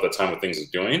filling up that time with things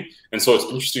we're doing. And so it's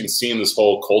interesting seeing this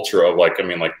whole culture of like, I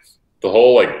mean, like the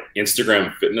whole like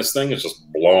Instagram fitness thing is just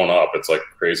blown up. It's like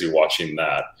crazy watching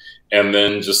that. And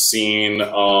then just seeing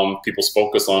people's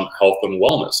focus on health and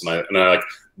wellness. And I like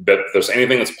bet if there's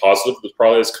anything that's positive that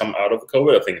probably has come out of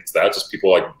COVID, I think it's that, just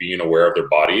people like being aware of their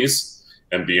bodies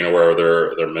and being aware of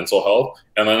their mental health,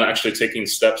 and then actually taking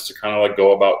steps to kind of like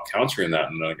go about countering that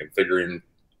and like figuring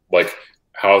like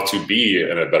how to be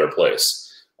in a better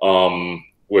place.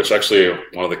 Which actually,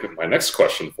 my next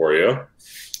question for you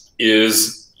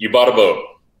is, you bought a boat.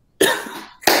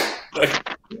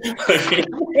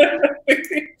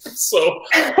 So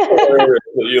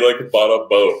you like bought a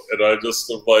boat, and I just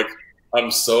like,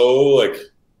 I'm so like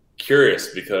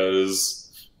curious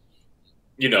because,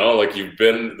 you know, like you've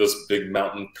been this big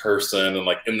mountain person and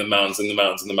like in the mountains,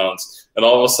 and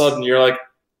all of a sudden you're like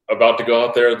about to go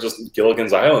out there and just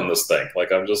Gilligan's Island this thing.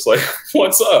 Like, I'm just like,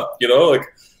 what's up? You know, like,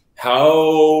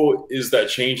 how is that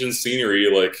change in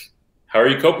scenery? Like, how are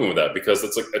you coping with that? Because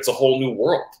it's like, it's a whole new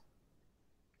world.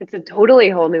 It's a totally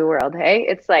whole new world. Hey,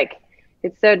 it's like,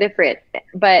 it's so different,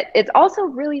 but it's also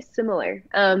really similar.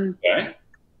 Okay.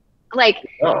 Like,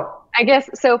 I guess,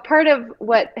 so part of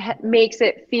what makes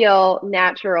it feel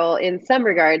natural in some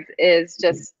regards is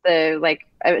just the, like,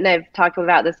 and I've talked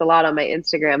about this a lot on my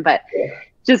Instagram, but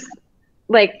just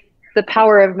like the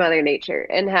power of Mother Nature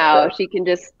and how she can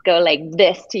just go like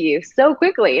this to you so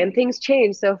quickly, and things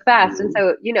change so fast. And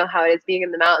so, you know how it is being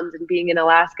in the mountains and being in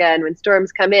Alaska, and when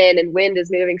storms come in and wind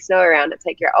is moving snow around, it's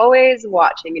like you're always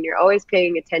watching and you're always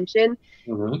paying attention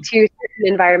to certain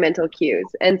environmental cues.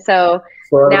 And so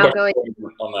now going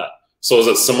on that. So is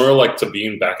it similar like to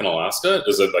being back in Alaska?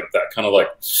 Is it like that kind of like,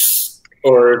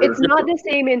 or it's not the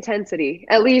same intensity,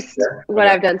 at least what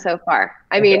I've done so far.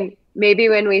 I mean, maybe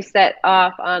when we set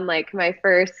off on like my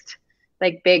first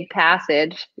like big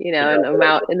passage, you know, and I'm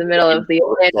out in the middle of the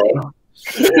Atlantic,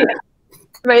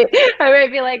 I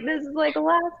might be like, this is like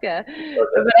Alaska,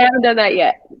 but I haven't done that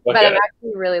yet. But I'm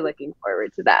actually really looking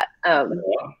forward to that,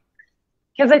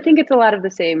 because I think it's a lot of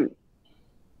the same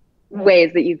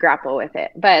ways that you grapple with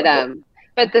it.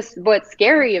 But this, what's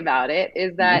scary about it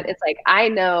is that it's like, I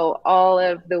know all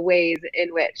of the ways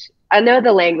in which, I know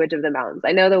the language of the mountains.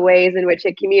 I know the ways in which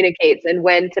it communicates and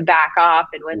when to back off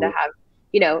and when to have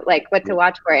you know, like what to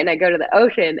watch for. And I go to the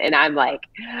ocean and I'm like,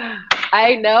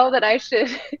 I know that I should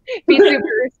be super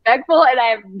respectful, and I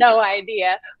have no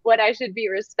idea what I should be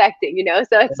respecting, you know?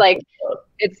 So it's like,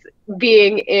 it's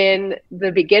being in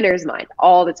the beginner's mind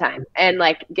all the time and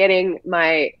like getting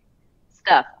my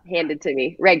stuff handed to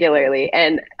me regularly.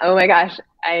 And oh my gosh,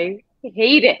 I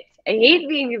hate it. I hate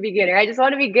being a beginner. I just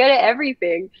want to be good at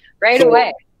everything right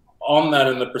away. On that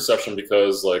in the perception,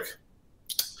 because like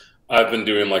I've been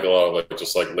doing like a lot of like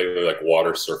just like lately like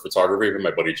water surf photography with my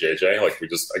buddy JJ. Like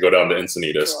I go down to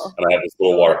Encinitas and I have this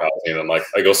little water housing and like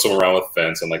I go swim around with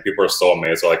fins and like people are so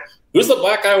amazed. They're like, who's the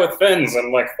black guy with fins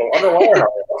and like the underwater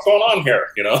housing? What's going on here?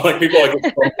 You know, like people are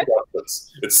like,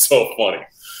 it's so funny.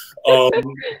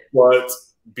 But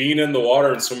being in the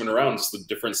water and swimming around, just the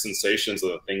different sensations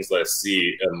of the things that I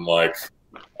see and like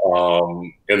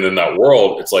and in that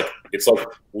world, it's like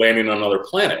landing on another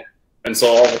planet. And so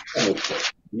all of a sudden,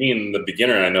 being the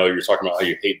beginner, and I know you're talking about how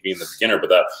you hate being the beginner,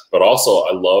 but also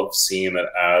I love seeing it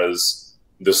as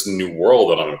this new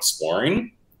world that I'm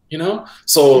exploring, you know?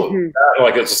 So that,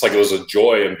 like, it's just like there's a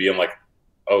joy in being like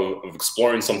of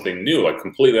exploring something new, like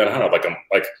completely unheard of.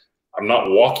 I'm not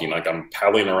walking, like I'm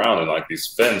paddling around in like these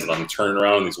fins and I'm turning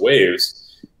around in these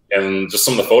waves. And just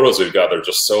some of the photos we've got, they're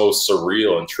just so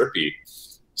surreal and trippy.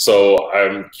 So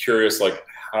I'm curious, like,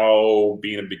 how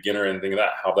being a beginner and thing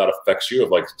that, how that affects you of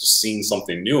like just seeing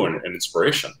something new and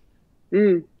inspiration.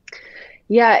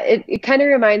 Yeah, it kind of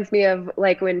reminds me of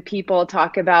like when people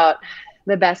talk about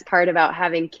the best part about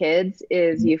having kids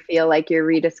is you feel like you're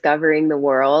rediscovering the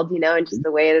world, you know, and just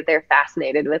the way that they're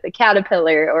fascinated with a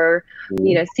caterpillar or,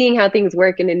 you know, seeing how things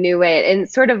work in a new way. And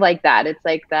sort of like that, it's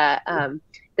like that,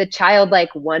 the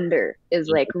childlike wonder is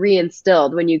like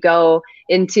reinstilled when you go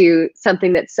into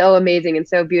something that's so amazing and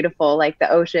so beautiful, like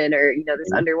the ocean or, you know,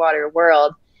 this underwater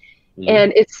world.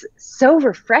 And it's so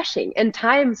refreshing and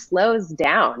time slows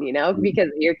down, you know, because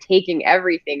you're taking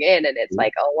everything in and it's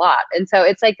like a lot. And so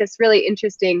it's like this really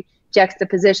interesting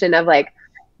juxtaposition of like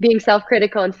being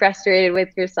self-critical and frustrated with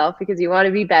yourself because you want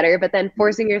to be better, but then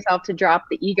forcing yourself to drop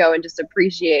the ego and just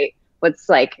appreciate what's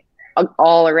like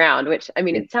all around, which, I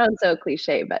mean, it sounds so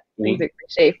cliche, but things are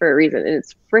cliche for a reason. And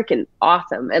it's freaking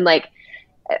awesome. And like,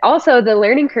 also the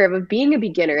learning curve of being a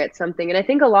beginner at something. And I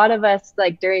think a lot of us,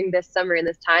 like during this summer and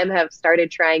this time, have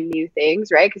started trying new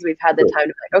things, right? Because we've had the time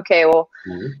to be like, okay, well,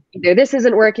 either this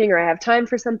isn't working or I have time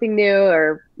for something new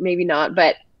or maybe not.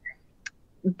 But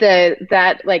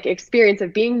that like experience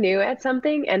of being new at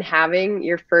something and having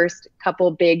your first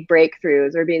couple big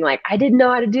breakthroughs or being like, I didn't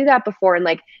know how to do that before. And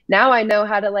like, now I know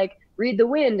how to like read the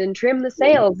wind and trim the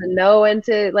sails and know when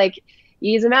to like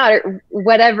ease them out or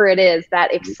whatever it is.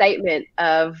 That excitement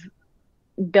of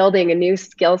building a new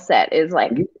skill set is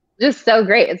like just so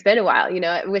great. It's been a while, you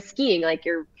know, with skiing, like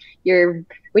you're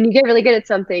when you get really good at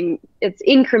something, it's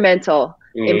incremental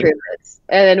improvements.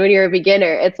 And then when you're a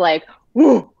beginner, it's like,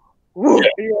 woo, and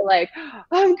you're like,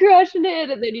 I'm crushing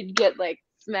it. And then you get like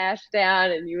smashed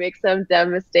down and you make some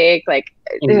dumb mistake. Like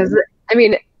it was, I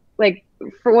mean, like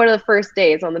for one of the first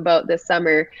days on the boat this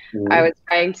summer, I was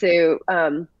trying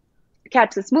to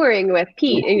catch this mooring with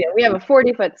Pete. And, you know, we have a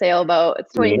 40-foot sailboat.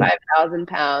 It's 25,000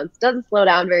 pounds. Doesn't slow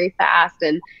down very fast,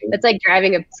 and it's like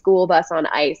driving a school bus on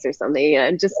ice or something. You know,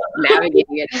 and just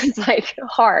navigating it. It's like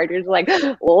hard. You're just like,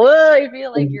 whoa! You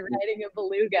feel like you're riding a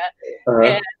beluga.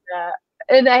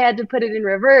 And I had to put it in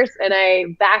reverse, and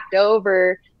I backed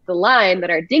over the line that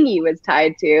our dinghy was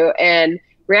tied to, and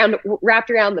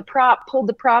wrapped around the prop, pulled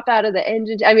the prop out of the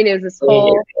engine. I mean, it was this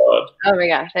whole, oh my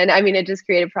gosh. And I mean, it just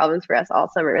created problems for us all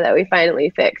summer that we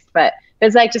finally fixed. But it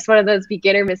was like just one of those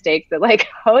beginner mistakes that like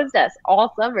hosed us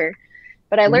all summer.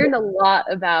 But I learned a lot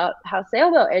about how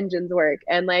sailboat engines work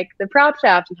and like the prop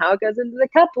shaft and how it goes into the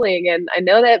coupling. And I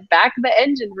know that back of the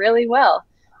engine really well.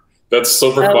 That's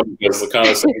super fun. It's the kind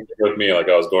of same thing with me. Like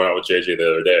I was going out with JJ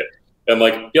the other day, and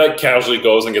like he like casually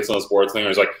goes and gets on the sports thing, and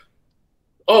he's like,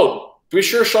 "Oh, be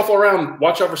sure to shuffle around.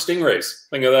 Watch out for stingrays."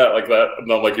 Think of that, like that. And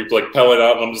I'm like, you're like pelling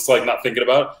out, and I'm just like not thinking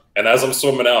about it. And as I'm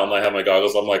swimming out, and I have my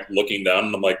goggles, I'm like looking down,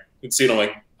 and I'm like, you can see it. I'm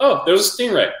like, oh, there's a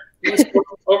stingray.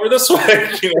 Over this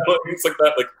way, you know, it's like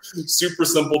that, like super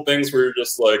simple things where you're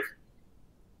just like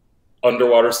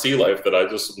underwater sea life that I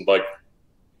just like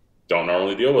don't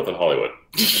normally deal with in Hollywood.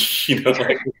 You know,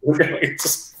 like it's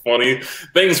just funny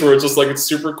things where it's just like it's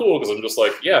super cool because I'm just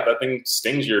like, yeah, if that thing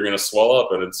stings you, you're gonna swell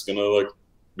up and it's gonna like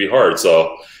be hard.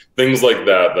 So things like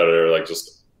that are like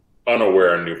just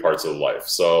unaware in new parts of life.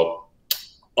 So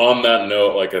on that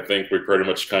note, like I think we pretty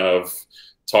much kind of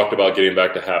talked about getting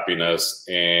back to happiness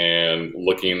and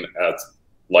looking at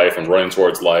life and running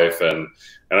towards life. And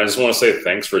I just want to say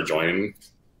thanks for joining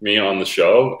me on the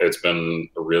show. It's been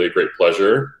a really great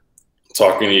pleasure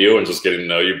talking to you and just getting to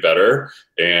know you better.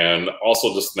 And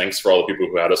also just thanks for all the people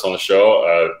who had us on the show.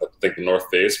 I thank the North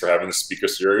Face for having the speaker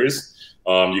series.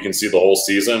 You can see the whole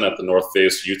season at the North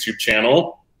Face YouTube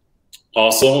channel.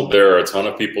 Also, there are a ton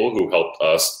of people who helped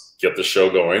us get the show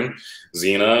going.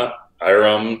 Zena,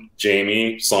 Iram,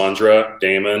 Jamie, Sandra,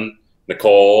 Damon,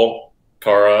 Nicole,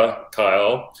 Cara,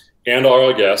 Kyle, and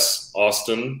our guests,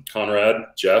 Austin, Conrad,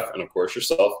 Jeff, and of course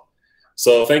yourself.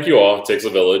 So thank you all. It takes a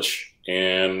village.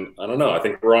 And I don't know, I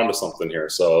think we're on to something here.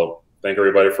 So thank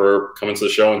everybody for coming to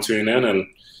the show and tuning in. And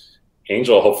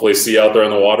Angel, hopefully see you out there in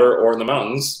the water or in the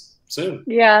mountains soon.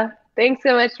 Yeah. Thanks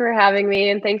so much for having me.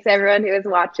 And thanks to everyone who is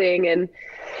watching. And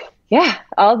yeah,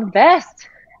 all the best.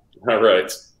 All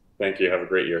right. Thank you. Have a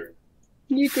great year.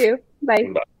 You too. Bye.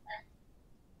 Bye.